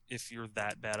think if you're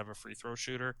that bad of a free throw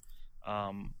shooter,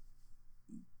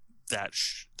 there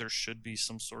should be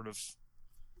some sort of,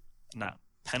 not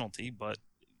penalty, but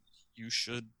it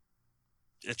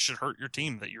should hurt your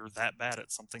team that you're that bad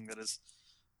at something that is,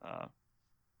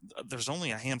 there's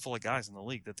only a handful of guys in the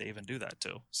league that they even do that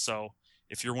to. So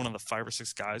if you're one of the 5 or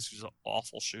 6 guys who's an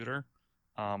awful shooter,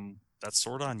 that's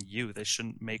sort of on you. They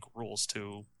shouldn't make rules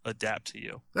to adapt to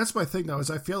you. That's my thing, though,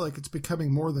 is I feel like it's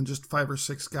becoming more than just 5 or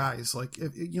 6 guys. Like,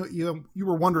 if, you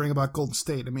were wondering about Golden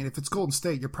State. I mean, if it's Golden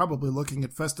State, you're probably looking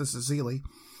at Festus Ezeli,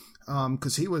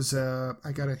 because he was,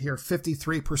 I got it here,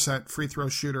 53% free throw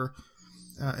shooter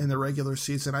in the regular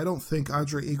season. I don't think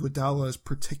Andre Iguodala is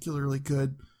particularly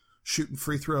good shooting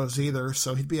free throws either,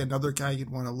 so he'd be another guy you'd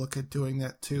want to look at doing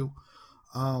that too.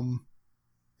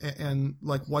 And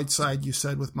like Whiteside, you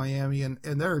said, with Miami, and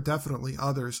there are definitely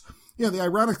others. The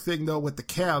ironic thing, though, with the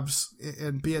Cavs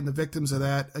and being the victims of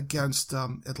that against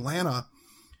Atlanta,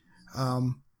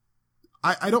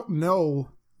 I don't know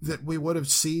that we would have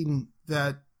seen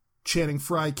that Channing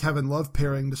Frye, Kevin Love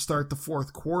pairing to start the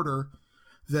fourth quarter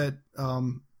that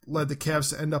led the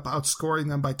Cavs to end up outscoring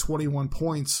them by 21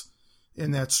 points in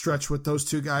that stretch with those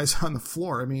 2 guys on the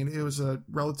floor. I mean, it was a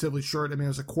relatively short, it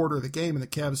was a quarter of the game, and the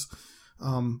Cavs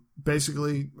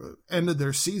basically ended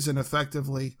their season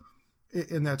effectively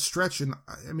in that stretch. And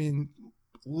I mean,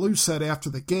 Lou said after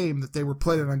the game that they were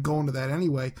planning on going to that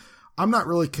anyway. I'm not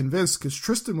really convinced, because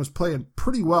Tristan was playing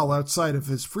pretty well outside of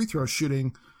his free throw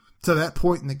shooting to that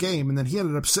point in the game, and then he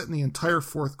ended up sitting the entire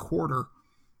fourth quarter.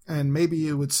 And maybe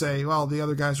you would say, well, the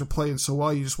other guys are playing so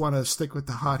well, you just want to stick with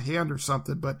the hot hand or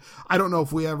something. But I don't know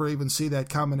if we ever even see that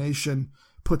combination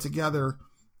put together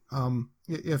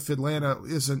if Atlanta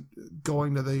isn't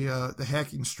going to the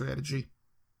hacking strategy.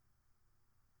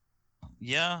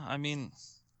 Yeah, I mean,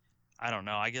 I don't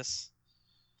know. I guess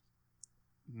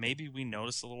maybe we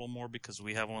notice a little more because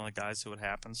we have one of the guys who it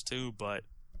happens to, but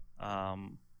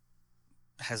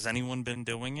has anyone been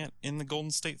doing it in the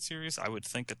Golden State series? I would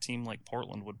think a team like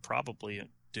Portland would probably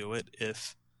do it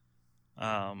if,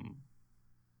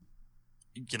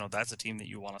 that's a team that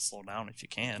you want to slow down if you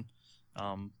can.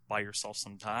 Buy yourself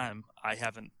some time. I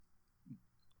haven't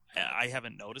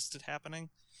noticed it happening.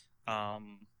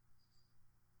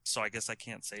 So I guess I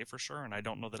can't say for sure, and I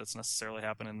don't know that it's necessarily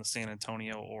happened in the San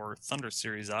Antonio or Thunder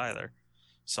series either.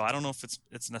 So I don't know if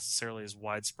it's necessarily as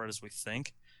widespread as we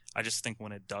think. I just think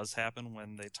when it does happen,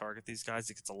 when they target these guys,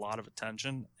 it gets a lot of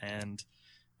attention, and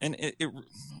it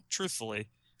truthfully,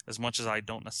 as much as I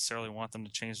don't necessarily want them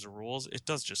to change the rules, it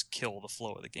does just kill the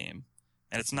flow of the game.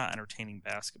 And it's not entertaining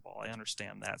basketball. I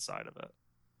understand that side of it.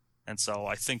 And so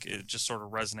I think it just sort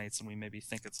of resonates, and we maybe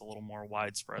think it's a little more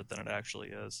widespread than it actually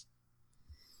is.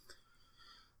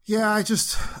 Yeah,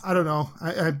 I don't know.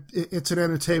 It's an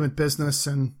entertainment business,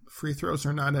 and free throws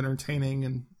are not entertaining.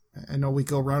 And I know we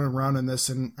go round and round in this,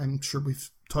 and I'm sure we've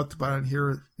talked about it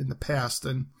here in the past.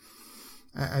 And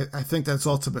I think that's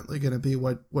ultimately going to be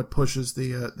what pushes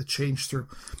the change through.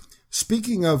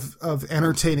 Speaking of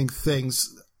entertaining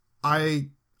things, I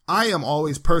am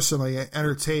always personally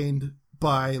entertained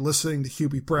by listening to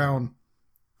Hubie Brown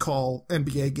call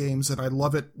NBA games, and I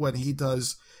love it when he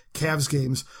does Cavs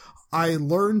games. I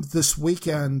learned this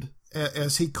weekend,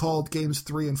 as he called games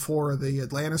 3 and 4 of the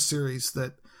Atlanta series,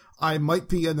 that I might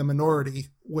be in the minority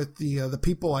with the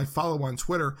people I follow on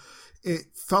Twitter. It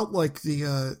felt like the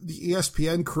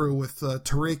ESPN crew with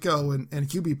Tirico and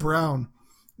Hubie Brown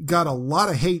got a lot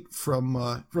of hate from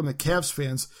the Cavs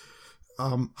fans.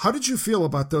 How did you feel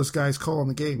about those guys calling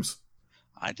the games?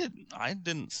 I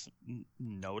didn't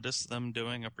notice them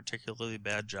doing a particularly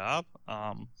bad job.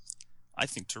 I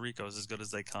think Tirico is as good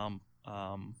as they come.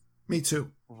 Me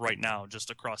too. Right now, just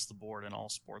across the board in all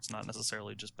sports, not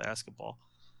necessarily just basketball.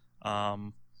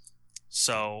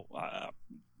 So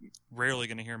rarely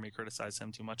going to hear me criticize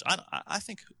him too much. I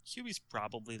think Hubie's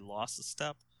probably lost a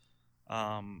step.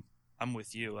 I'm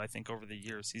with you. I think over the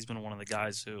years he's been one of the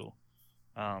guys who,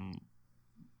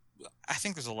 I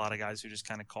think there's a lot of guys who just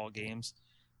kind of call games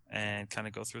and kind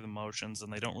of go through the motions,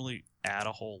 and they don't really add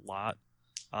a whole lot.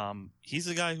 He's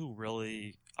a guy who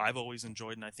really I've always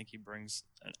enjoyed, and I think he brings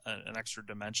an extra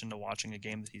dimension to watching a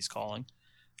game that he's calling.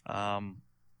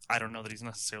 I don't know that he's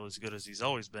necessarily as good as he's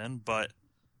always been, but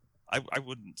I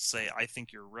wouldn't say I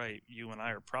think you're right. You and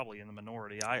I are probably in the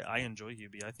minority. I enjoy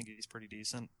Hubie. I think he's pretty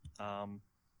decent.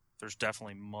 There's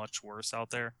definitely much worse out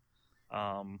there.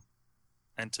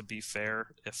 And to be fair,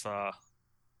 if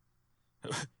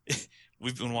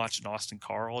we've been watching Austin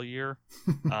Carr all year,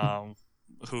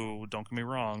 who, don't get me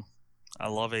wrong, I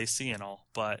love AC and all,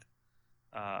 but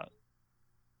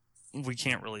we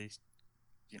can't really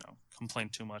complain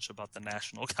too much about the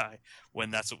national guy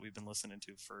when that's what we've been listening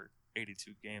to for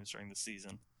 82 games during the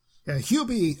season. Yeah,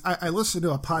 Hubie, I listened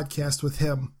to a podcast with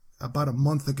him about a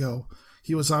month ago.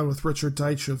 He was on with Richard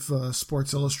Deitch of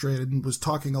Sports Illustrated and was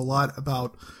talking a lot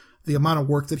about the amount of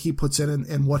work that he puts in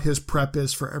and what his prep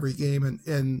is for every game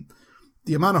and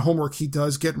the amount of homework he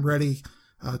does getting ready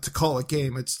to call a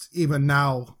game. It's even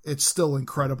now, it's still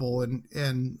incredible.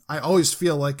 And I always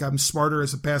feel like I'm smarter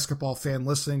as a basketball fan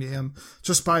listening to him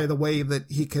just by the way that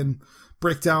he can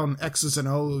break down X's and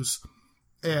O's,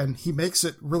 and he makes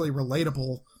it really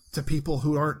relatable to people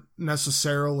who aren't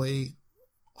necessarily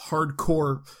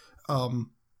hardcore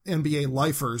NBA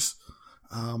lifers.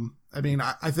 I mean,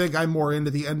 I think I'm more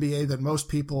into the NBA than most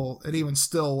people, and even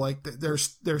still, like,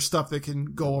 there's stuff that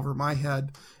can go over my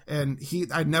head, and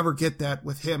I never get that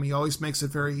with him. He always makes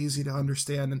it very easy to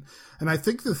understand, and I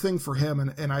think the thing for him,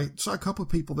 and I saw a couple of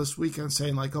people this weekend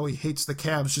saying, like, oh, he hates the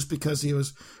Cavs just because he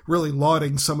was really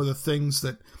lauding some of the things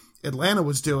that Atlanta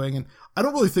was doing, and I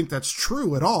don't really think that's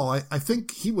true at all. I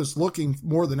think he was looking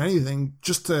more than anything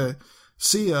just to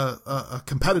see a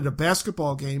competitive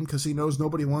basketball game because he knows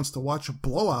nobody wants to watch a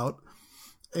blowout.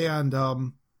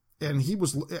 And he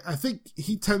was, I think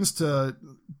he tends to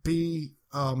be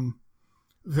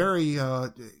very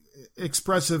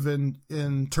expressive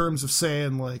in terms of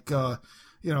saying, like,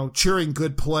 cheering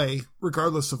good play,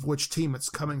 regardless of which team it's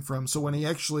coming from. So when he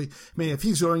actually, if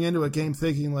he's going into a game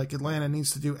thinking like Atlanta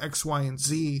needs to do X, Y, and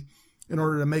Z in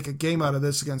order to make a game out of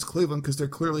this against Cleveland because they're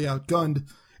clearly outgunned,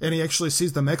 and he actually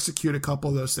sees them execute a couple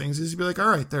of those things, he'd be like, all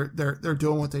right, they're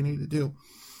doing what they need to do.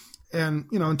 And,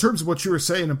 in terms of what you were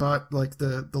saying about, like,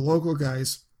 the local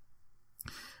guys,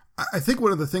 I think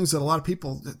one of the things that a lot of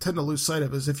people tend to lose sight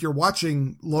of is if you're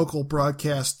watching local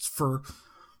broadcasts for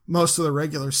most of the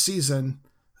regular season,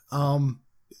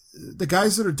 the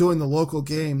guys that are doing the local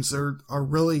games are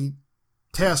really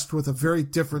tasked with a very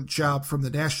different job from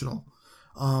the national.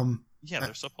 Yeah,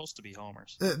 they're supposed to be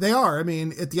homers. They are. At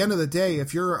the end of the day,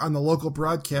 if you're on the local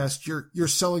broadcast, you're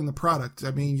selling the product.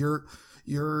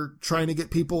 You're trying to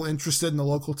get people interested in the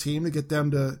local team to get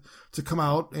them to come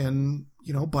out and,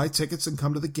 buy tickets and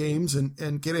come to the games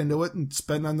and get into it and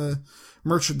spend on the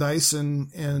merchandise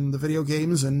and the video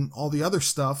games and all the other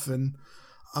stuff. And,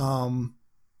 I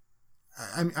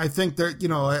think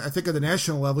I think at the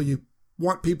national level, you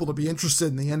want people to be interested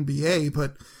in the NBA,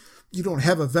 but you don't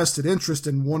have a vested interest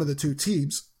in one of the two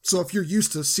teams. So if you're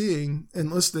used to seeing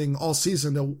and listening all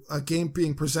season to a game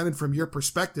being presented from your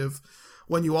perspective,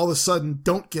 when you all of a sudden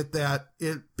don't get that,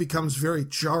 it becomes very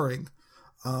jarring.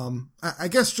 I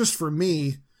guess just for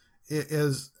me, it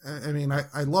is,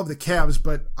 I love the Cavs,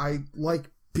 but I like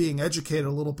being educated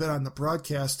a little bit on the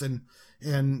broadcast and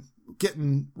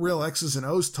getting real X's and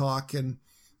O's talk and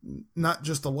not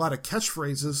just a lot of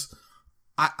catchphrases.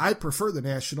 I prefer the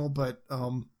national, but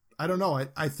I don't know.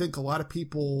 I think a lot of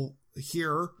people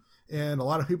here and a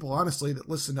lot of people, honestly, that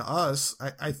listen to us,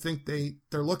 I think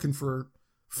they're looking for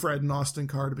Fred and Austin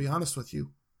Carr, to be honest with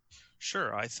you.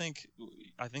 Sure. I think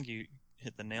you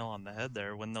hit the nail on the head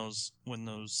there. When those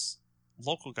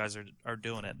local guys are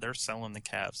doing it, they're selling the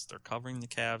Cavs. They're covering the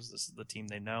Cavs. This is the team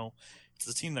they know. It's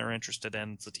the team they're interested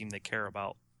in. It's the team they care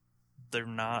about. They're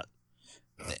not,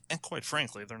 and quite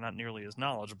frankly, they're not nearly as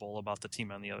knowledgeable about the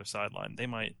team on the other sideline. They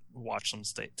might watch some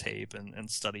tape and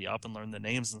study up and learn the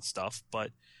names and stuff, but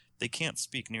they can't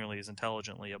speak nearly as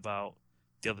intelligently about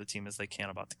the other team as they can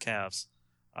about the Cavs.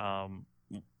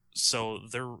 So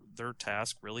their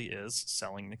task really is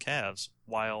selling the Cavs,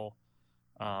 while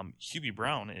Hubie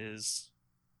Brown is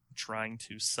trying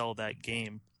to sell that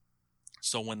game.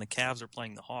 So when the Cavs are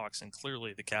playing the Hawks, and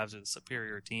clearly the Cavs are the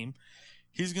superior team,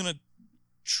 he's going to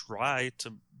try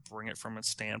to bring it from a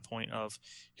standpoint of,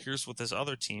 here's what this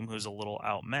other team who's a little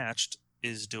outmatched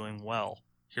is doing well.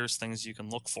 Here's things you can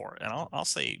look for. And I'll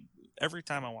say every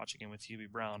time I watch a game with Hubie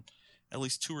Brown, at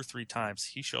least 2 or 3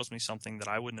 times, he shows me something that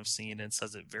I wouldn't have seen and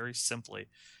says it very simply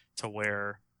to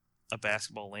where a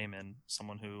basketball layman,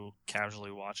 someone who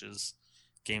casually watches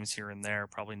games here and there,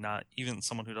 probably not even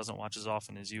someone who doesn't watch as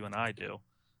often as you and I do,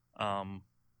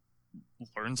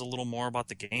 learns a little more about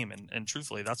the game. And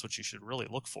truthfully, that's what you should really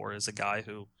look for, is a guy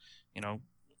who,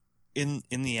 in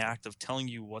the act of telling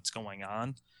you what's going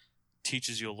on,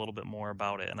 teaches you a little bit more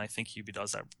about it. And I think Hubie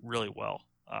does that really well.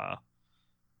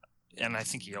 And I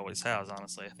think he always has,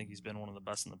 honestly. I think he's been one of the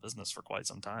best in the business for quite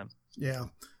some time. Yeah.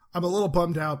 I'm a little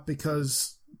bummed out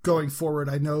because going forward,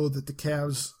 I know that the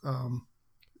Cavs,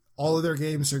 all of their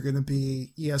games are going to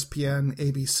be ESPN,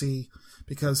 ABC,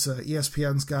 because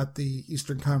ESPN's got the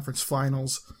Eastern Conference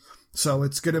Finals. So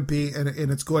it's going to be, and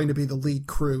it's going to be the lead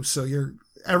crew. So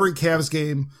every Cavs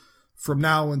game from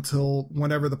now until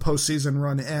whenever the postseason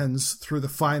run ends through the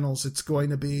finals, it's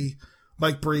going to be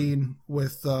Mike Breen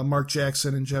with Mark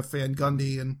Jackson and Jeff Van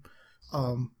Gundy. And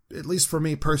at least for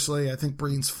me personally, I think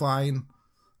Breen's fine.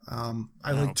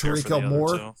 I like Tirico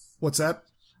more. What's that?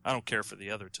 I don't care for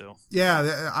the other two.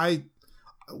 Yeah,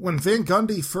 when Van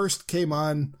Gundy first came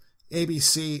on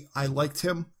ABC, I liked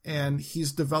him, and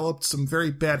he's developed some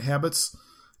very bad habits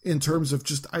in terms of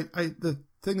just the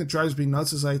thing that drives me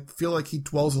nuts is I feel like he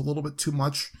dwells a little bit too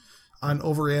much on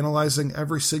overanalyzing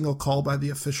every single call by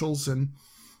the officials. And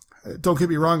don't get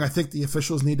me wrong, I think the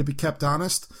officials need to be kept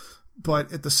honest,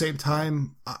 but at the same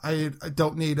time, I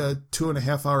don't need a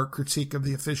 2.5 hour critique of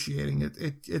the officiating.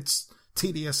 It's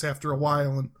tedious after a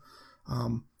while. And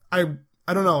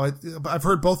I don't know. I've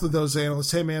heard both of those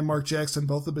analysts, Hey Man, Mark Jackson,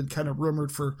 both have been kind of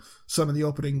rumored for some of the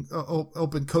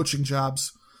open coaching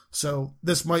jobs. So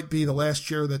this might be the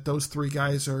last year that those three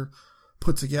guys are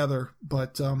put together.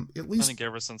 But at least I think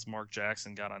ever since Mark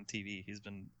Jackson got on TV, he's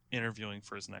been interviewing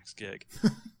for his next gig,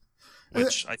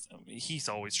 which he's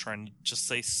always trying to just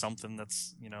say something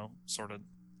that's, sort of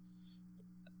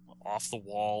off the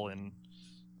wall. And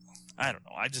I don't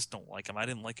know. I just don't like him. I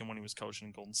didn't like him when he was coaching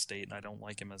in Golden State, and I don't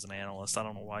like him as an analyst. I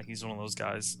don't know why. He's one of those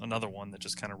guys. Another one that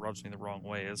just kind of rubs me the wrong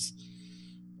way is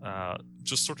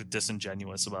just sort of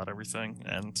disingenuous about everything.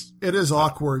 And it is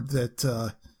awkward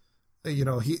that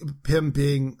him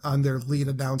being on their lead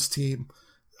announced team.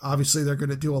 Obviously, they're going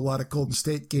to do a lot of Golden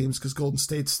State games because Golden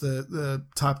State's the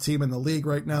top team in the league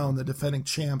right now and the defending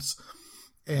champs,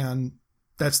 and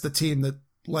that's the team that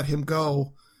let him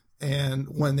go. And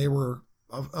when they were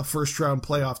a first round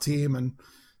playoff team, and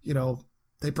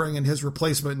they bring in his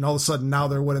replacement, and all of a sudden now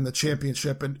they're winning the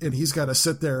championship, and he's got to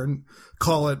sit there and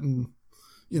call it. And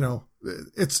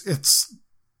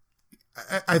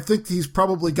I think he's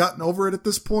probably gotten over it at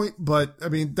this point, but I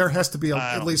mean, there has to be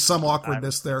at least some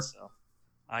awkwardness there. So.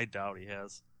 I doubt he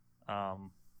has.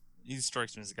 He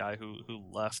strikes me as a guy who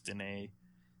left in a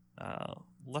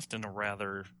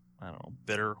rather, I don't know,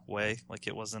 bitter way. Like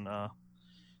it wasn't a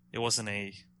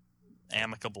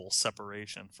amicable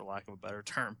separation, for lack of a better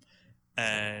term.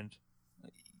 And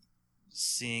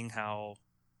seeing how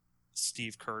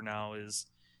Steve Kerr now is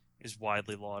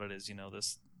widely lauded as,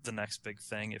 the next big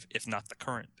thing, if not the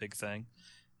current big thing,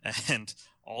 and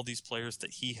all these players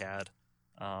that he had,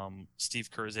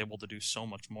 Steve Kerr is able to do so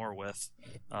much more with.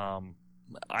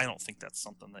 I don't think that's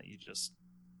something that you just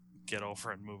get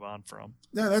over and move on from.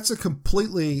 Yeah, that's a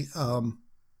completely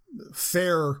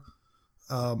fair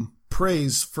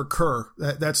praise for Kerr.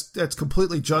 That's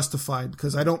completely justified,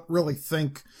 because I don't really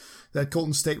think that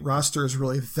Golden State roster is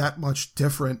really that much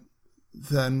different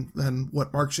than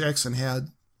what Mark Jackson had.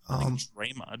 I think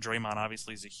Draymond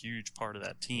obviously is a huge part of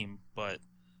that team, but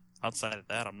outside of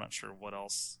that, I'm not sure what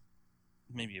else.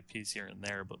 Maybe a piece here and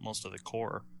there, but most of the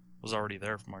core was already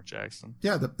there for Mark Jackson.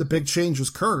 Yeah, the big change was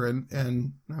Kerr,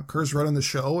 and now Kerr's running the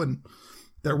show, and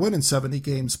they're winning 70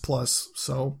 games plus.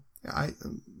 So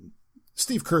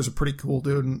Steve Kerr's a pretty cool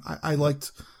dude, and I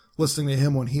liked listening to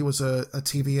him when he was a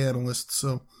TV analyst.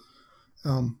 So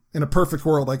in a perfect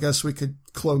world, I guess we could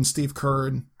clone Steve Kerr,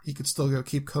 and he could still go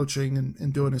keep coaching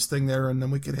and doing his thing there, and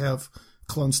then we could have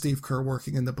clone Steve Kerr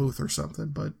working in the booth or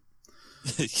something. But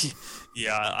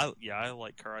I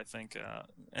like Kerr, I think,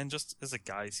 and just as a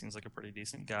guy, he seems like a pretty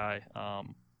decent guy.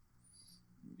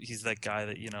 He's that guy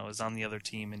that is on the other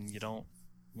team and you don't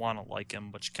want to like him,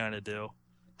 but you kind of do.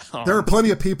 There are plenty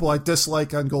of people I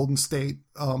dislike on Golden State.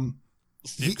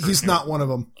 He's not one of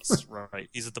them. Right,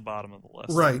 he's at the bottom of the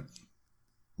list.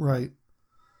 Right.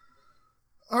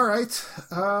 All right.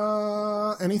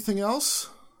 Anything else?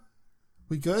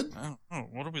 We good? I don't know.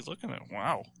 What are we looking at?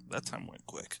 Wow, that time went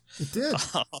quick. It did.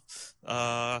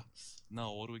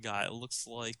 No, what do we got? It looks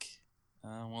like,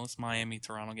 this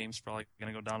Miami-Toronto game's probably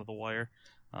going to go down to the wire.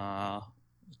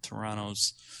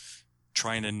 Toronto's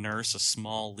trying to nurse a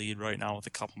small lead right now with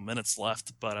a couple minutes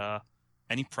left, but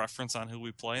any preference on who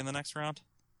we play in the next round?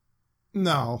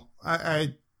 No,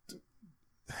 I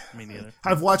me neither.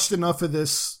 I've watched enough of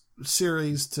this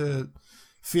series to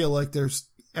feel like there's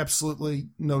absolutely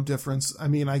no difference. I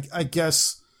mean, I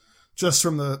guess just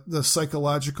from the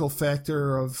psychological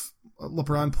factor of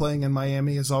LeBron playing in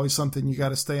Miami is always something you got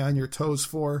to stay on your toes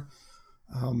for.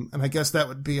 And I guess that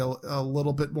would be a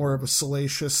little bit more of a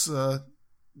salacious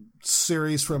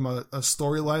series from a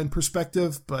storyline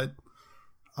perspective, but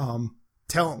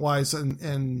talent-wise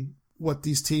and what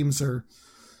these teams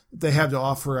they have to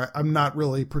offer, I'm not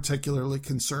really particularly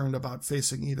concerned about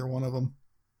facing either one of them.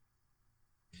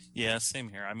 Yeah, same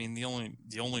here. I mean, the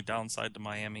only downside to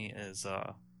Miami is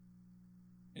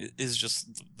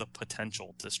just the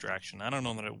potential distraction. I don't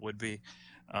know that it would be.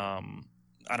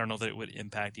 I don't know that it would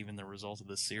impact even the result of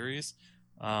this series,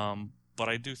 but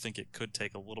I do think it could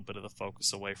take a little bit of the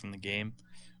focus away from the game,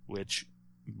 which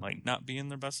might not be in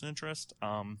their best interest.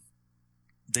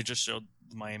 They just showed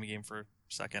the Miami game for a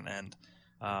second, and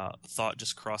thought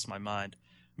just crossed my mind.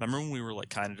 Remember when we were like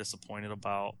kind of disappointed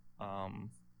about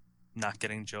not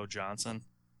getting Joe Johnson?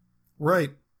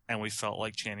 Right. And we felt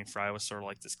like Channing Frye was sort of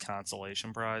like this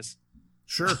consolation prize.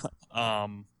 Sure.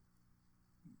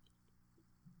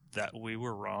 That we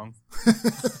were wrong.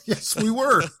 Yes, we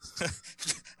were.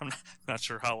 I'm not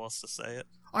sure how else to say it.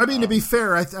 I mean, to be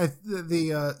fair,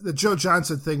 the Joe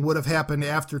Johnson thing would have happened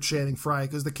after Channing Frye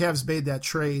because the Cavs made that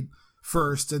trade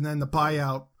first, and then the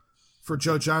buyout for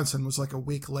Joe Johnson was like a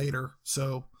week later.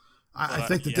 So I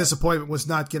think the disappointment was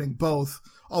not getting both.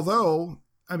 Although,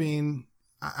 I mean,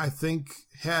 I think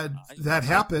had that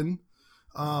happened,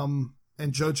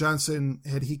 and Joe Johnson,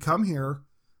 had he come here,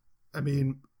 I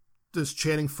mean, does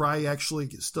Channing Frye actually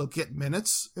still get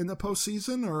minutes in the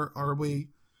postseason, or are we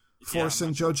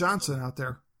forcing Joe Johnson out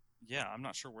there? Yeah, I'm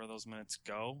not sure where those minutes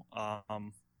go.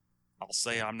 I'll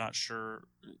say I'm not sure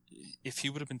if he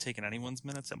would have been taking anyone's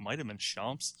minutes. It might have been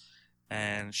Shump's,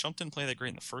 and Shump didn't play that great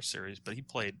in the first series, but he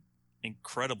played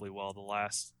incredibly well the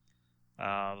last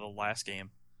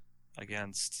game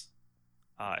against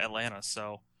Atlanta.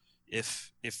 So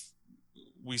if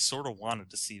we sort of wanted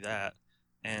to see that.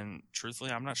 And truthfully,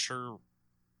 I'm not sure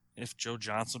if Joe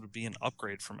Johnson would be an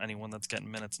upgrade from anyone that's getting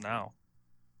minutes now.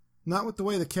 Not with the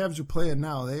way the Cavs are playing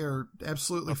now. They are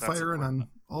absolutely firing on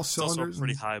all cylinders. It's also a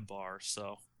pretty high bar,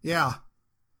 so. Yeah.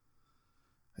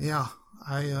 Yeah,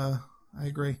 I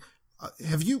agree.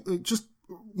 Have you, just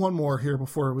one more here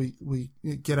before we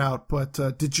get out, but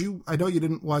I know you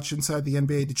didn't watch Inside the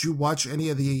NBA. Did you watch any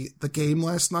of the game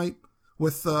last night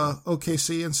with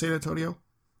OKC and San Antonio?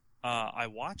 I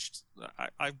watched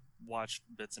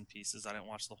bits and pieces. I didn't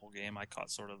watch the whole game. I caught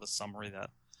sort of the summary,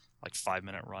 that like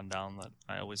 5-minute rundown that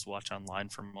I always watch online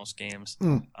for most games.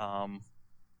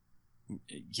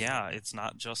 Yeah, it's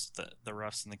not just the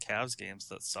refs in the Cavs games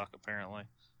that suck, apparently.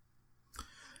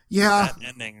 Yeah. That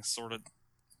ending sort of,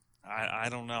 I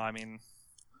don't know. I mean,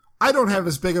 I don't have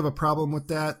as big of a problem with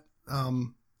that,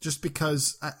 just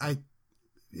because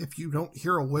if you don't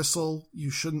hear a whistle, you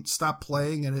shouldn't stop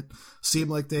playing. And it seemed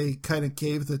like they kind of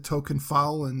gave the token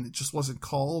foul and it just wasn't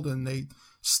called, and they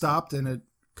stopped and it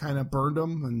kind of burned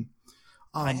them. And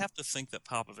I have to think that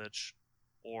Popovich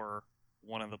or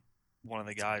one of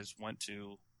the guys went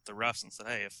to the refs and said,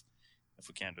 "Hey, if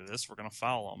we can't do this, we're going to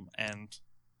foul them." And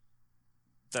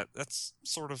that's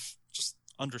sort of just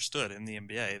understood in the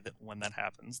NBA that when that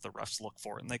happens, the refs look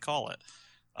for it and they call it.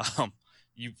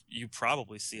 You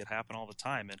probably see it happen all the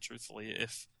time, and truthfully,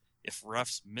 if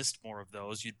refs missed more of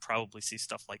those, you'd probably see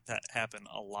stuff like that happen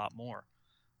a lot more.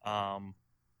 And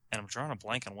I'm drawing a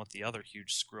blank on what the other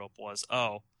huge screw up was.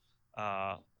 On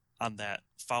that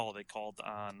foul they called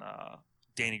on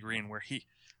Danny Green, where he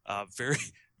very,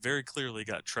 very clearly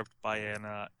got tripped by an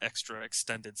extra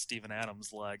extended Steven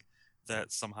Adams leg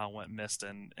that somehow went missed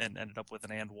and ended up with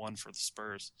an and one for the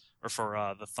Spurs, or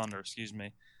for the Thunder, excuse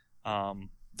me.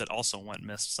 That also went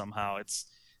missed somehow. It's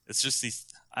just these,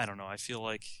 I don't know, I feel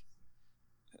like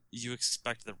you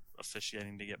expect the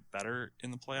officiating to get better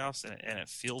in the playoffs, and it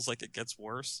feels like it gets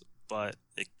worse, but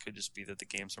it could just be that the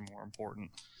games are more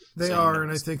important. They are, and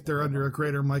I think they're under a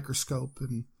greater microscope.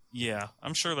 And yeah,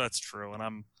 I'm sure that's true, and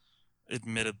I'm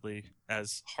admittedly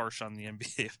as harsh on the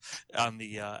NBA, on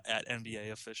the at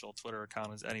NBA official Twitter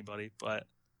account as anybody, but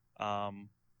I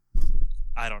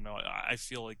don't know. I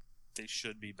feel like they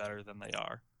should be better than they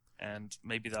are, and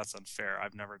maybe that's unfair.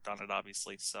 I've never done it,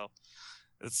 obviously, so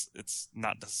it's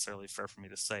not necessarily fair for me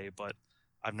to say, but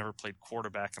I've never played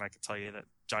quarterback, and I can tell you that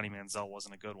Johnny Manziel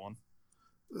wasn't a good one.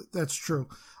 That's true.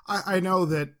 I know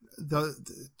that the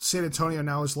San Antonio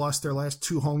now has lost their last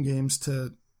 2 home games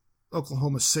to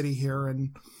Oklahoma City here,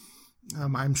 and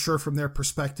I'm sure from their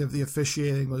perspective, the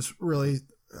officiating was really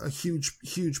a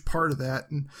huge part of that.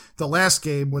 And the last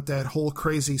game with that whole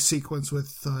crazy sequence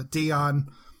with Dion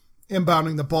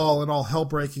inbounding the ball and all hell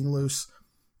breaking loose,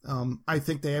 I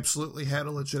think they absolutely had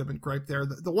a legitimate gripe there.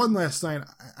 The one last night,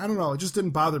 I don't know, it just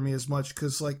didn't bother me as much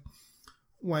because, like,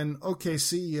 when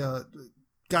OKC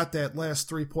got that last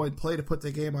 3-point play to put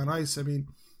the game on ice, I mean,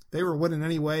 they were winning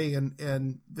anyway,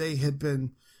 and they had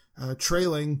been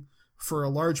trailing for a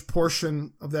large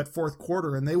portion of that fourth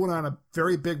quarter, and they went on a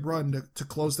very big run to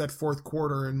close that fourth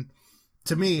quarter. And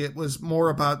to me, it was more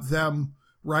about them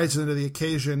rising to the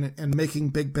occasion and making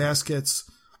big baskets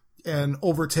and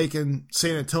overtaking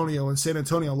San Antonio, and San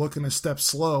Antonio looking a step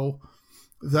slow,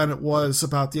 than it was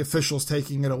about the officials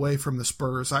taking it away from the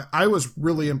Spurs. I was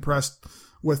really impressed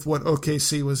with what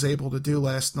OKC was able to do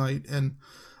last night. And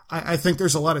I think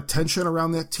there's a lot of tension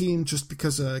around that team just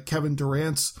because of Kevin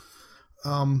Durant's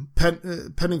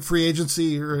pending free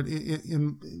agency, or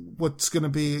in what's going to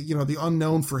be, the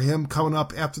unknown for him coming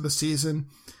up after the season.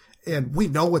 And we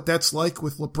know what that's like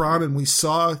with LeBron, and we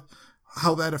saw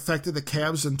how that affected the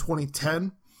Cavs in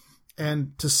 2010.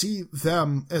 And to see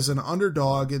them as an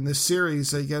underdog in this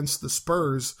series against the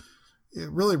Spurs, it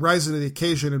really rising to the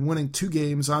occasion and winning 2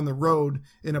 games on the road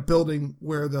in a building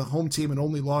where the home team had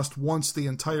only lost once the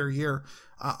entire year.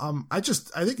 I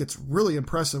think it's really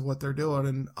impressive what they're doing,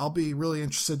 and I'll be really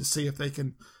interested to see if they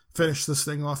can finish this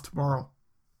thing off tomorrow.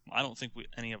 I don't think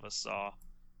any of us saw.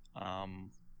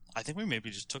 I think we maybe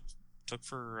just took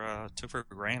for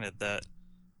granted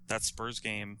that Spurs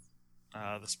game.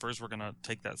 The Spurs were going to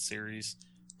take that series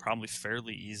probably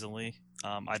fairly easily.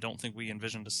 I don't think we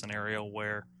envisioned a scenario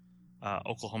where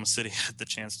Oklahoma City had the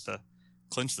chance to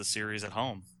clinch the series at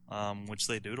home, which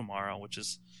they do tomorrow, which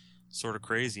is sort of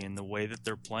crazy. And the way that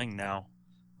they're playing now,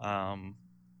 I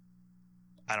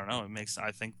don't know.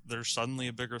 I think they're suddenly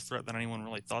a bigger threat than anyone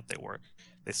really thought they were.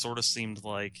 They sort of seemed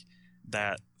like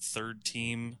that third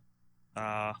team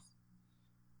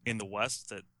in the West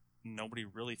that nobody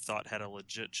really thought had a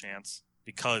legit chance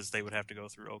because they would have to go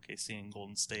through OKC and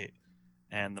Golden State.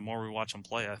 And the more we watch them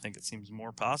play, I think it seems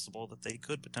more possible that they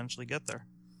could potentially get there.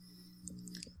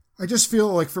 I just feel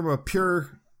like from a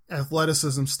pure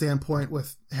athleticism standpoint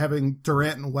with having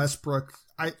Durant and Westbrook,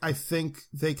 I think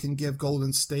they can give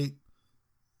Golden State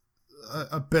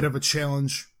a bit of a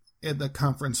challenge in the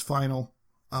conference final.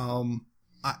 I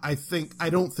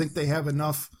don't think they have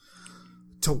enough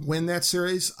to win that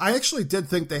series. I actually did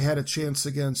think they had a chance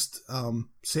against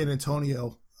San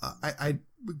Antonio. I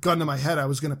gun to my head, I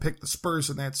was going to pick the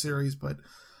Spurs in that series, but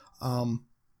I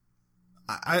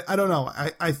don't know.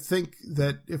 I think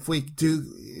that if we do,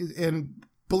 and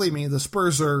believe me, the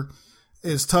Spurs are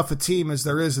as tough a team as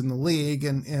there is in the league,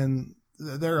 and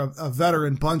they're a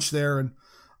veteran bunch there, and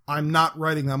I'm not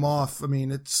writing them off. I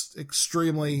mean, it's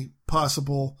extremely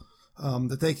possible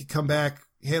that they could come back,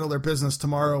 handle their business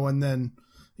tomorrow, and then,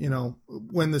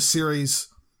 win the series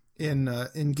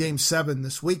in Game 7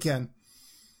 this weekend.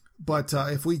 But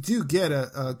if we do get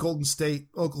a Golden State,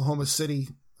 Oklahoma City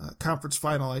conference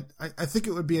final, I think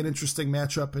it would be an interesting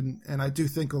matchup, and I do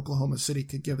think Oklahoma City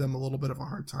could give them a little bit of a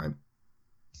hard time.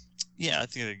 Yeah, I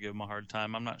think they'd give them a hard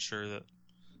time. I'm not sure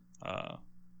how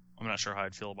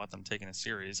I'd feel about them taking a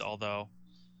series, although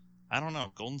I don't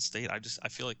know. Golden State, I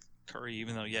feel like Curry,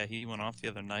 even though, he went off the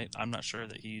other night, I'm not sure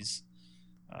that he's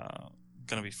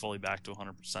going to be fully back to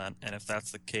 100%. And if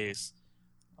that's the case,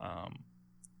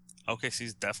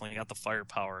 OKC's definitely got the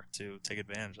firepower to take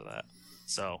advantage of that.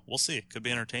 So we'll see. It could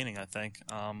be entertaining, I think.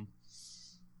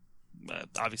 But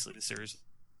obviously, the series,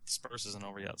 the Spurs isn't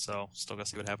over yet, so still got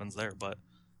to see what happens there. But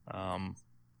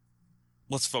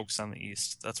let's focus on the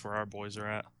East. That's where our boys are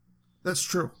at. That's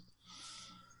true.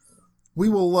 We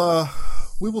will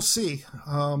see.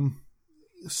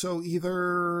 So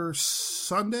either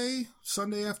Sunday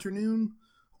afternoon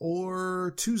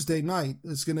or Tuesday night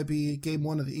is going to be Game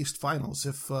 1 of the East Finals.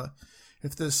 If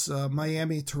this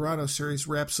Miami-Toronto series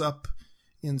wraps up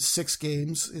in 6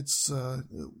 games, it's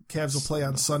Cavs will play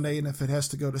on Sunday, and if it has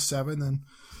to go to 7, then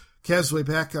Cavs will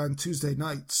be back on Tuesday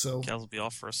night. So Cavs will be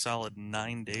off for a solid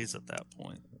 9 days at that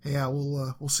point. Yeah,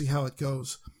 we'll see how it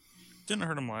goes. Didn't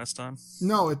hurt them last time.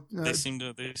 No, they seem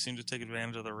to take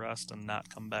advantage of the rest and not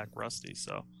come back rusty.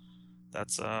 So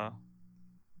that's what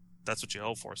you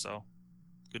hope for. So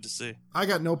good to see. I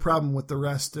got no problem with the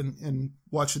rest and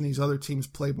watching these other teams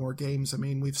play more games. I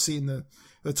mean, we've seen the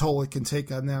toll it can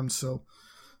take on them. So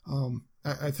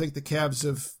I think the Cavs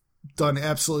have done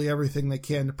absolutely everything they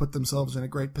can to put themselves in a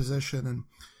great position, and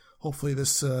hopefully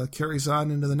this carries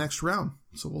on into the next round.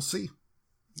 So we'll see.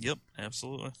 Yep,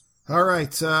 absolutely. All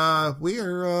right,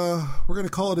 we're going to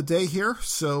call it a day here.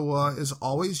 So as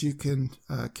always, you can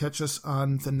catch us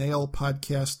on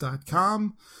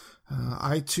thenailpodcast.com,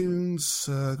 iTunes,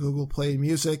 Google Play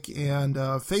Music, and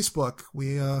Facebook.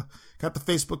 We got the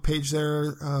Facebook page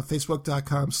there,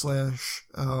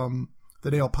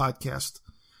 facebook.com/thenailpodcast.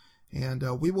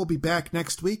 And we will be back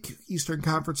next week. Eastern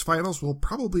Conference Finals will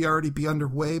probably already be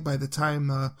underway by the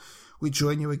time we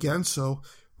join you again. So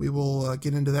we will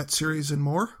get into that series and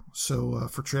more. So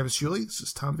for Travis Yulee, this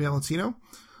is Tom Valentino.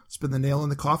 It's been The Nail in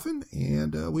the Coffin,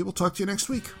 and we will talk to you next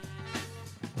week.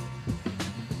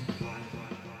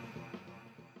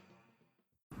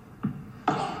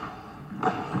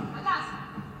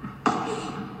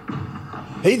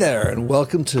 Hey there, and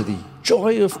welcome to the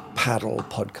Joy of Paddle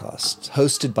podcast,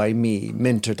 hosted by me,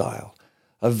 Minter Dial.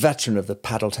 a veteran of the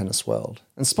paddle tennis world,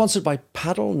 and sponsored by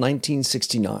Paddle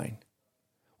 1969.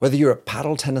 Whether you're a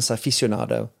paddle tennis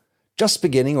aficionado, just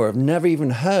beginning, or have never even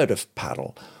heard of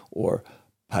paddle, or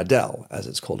padel, as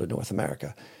it's called in North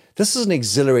America, this is an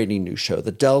exhilarating new show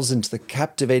that delves into the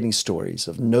captivating stories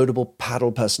of notable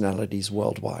paddle personalities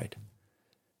worldwide.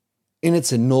 In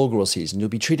its inaugural season, you'll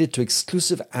be treated to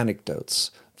exclusive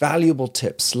anecdotes, valuable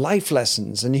tips, life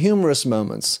lessons, and humorous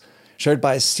moments shared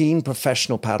by esteemed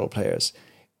professional paddle players,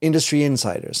 industry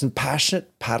insiders, and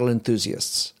passionate paddle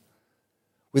enthusiasts.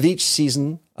 With each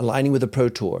season aligning with the Pro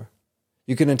Tour,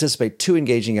 you can anticipate 2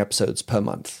 engaging episodes per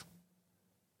month.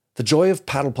 The Joy of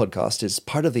Paddle podcast is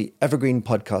part of the Evergreen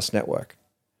Podcast Network,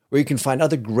 where you can find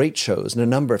other great shows in a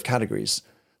number of categories,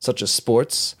 such as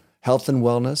sports, health and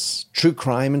wellness, true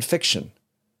crime, and fiction.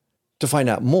 To find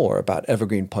out more about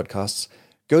Evergreen Podcasts,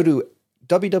 go to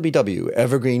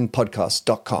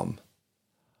www.evergreenpodcast.com.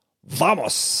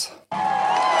 Vamos!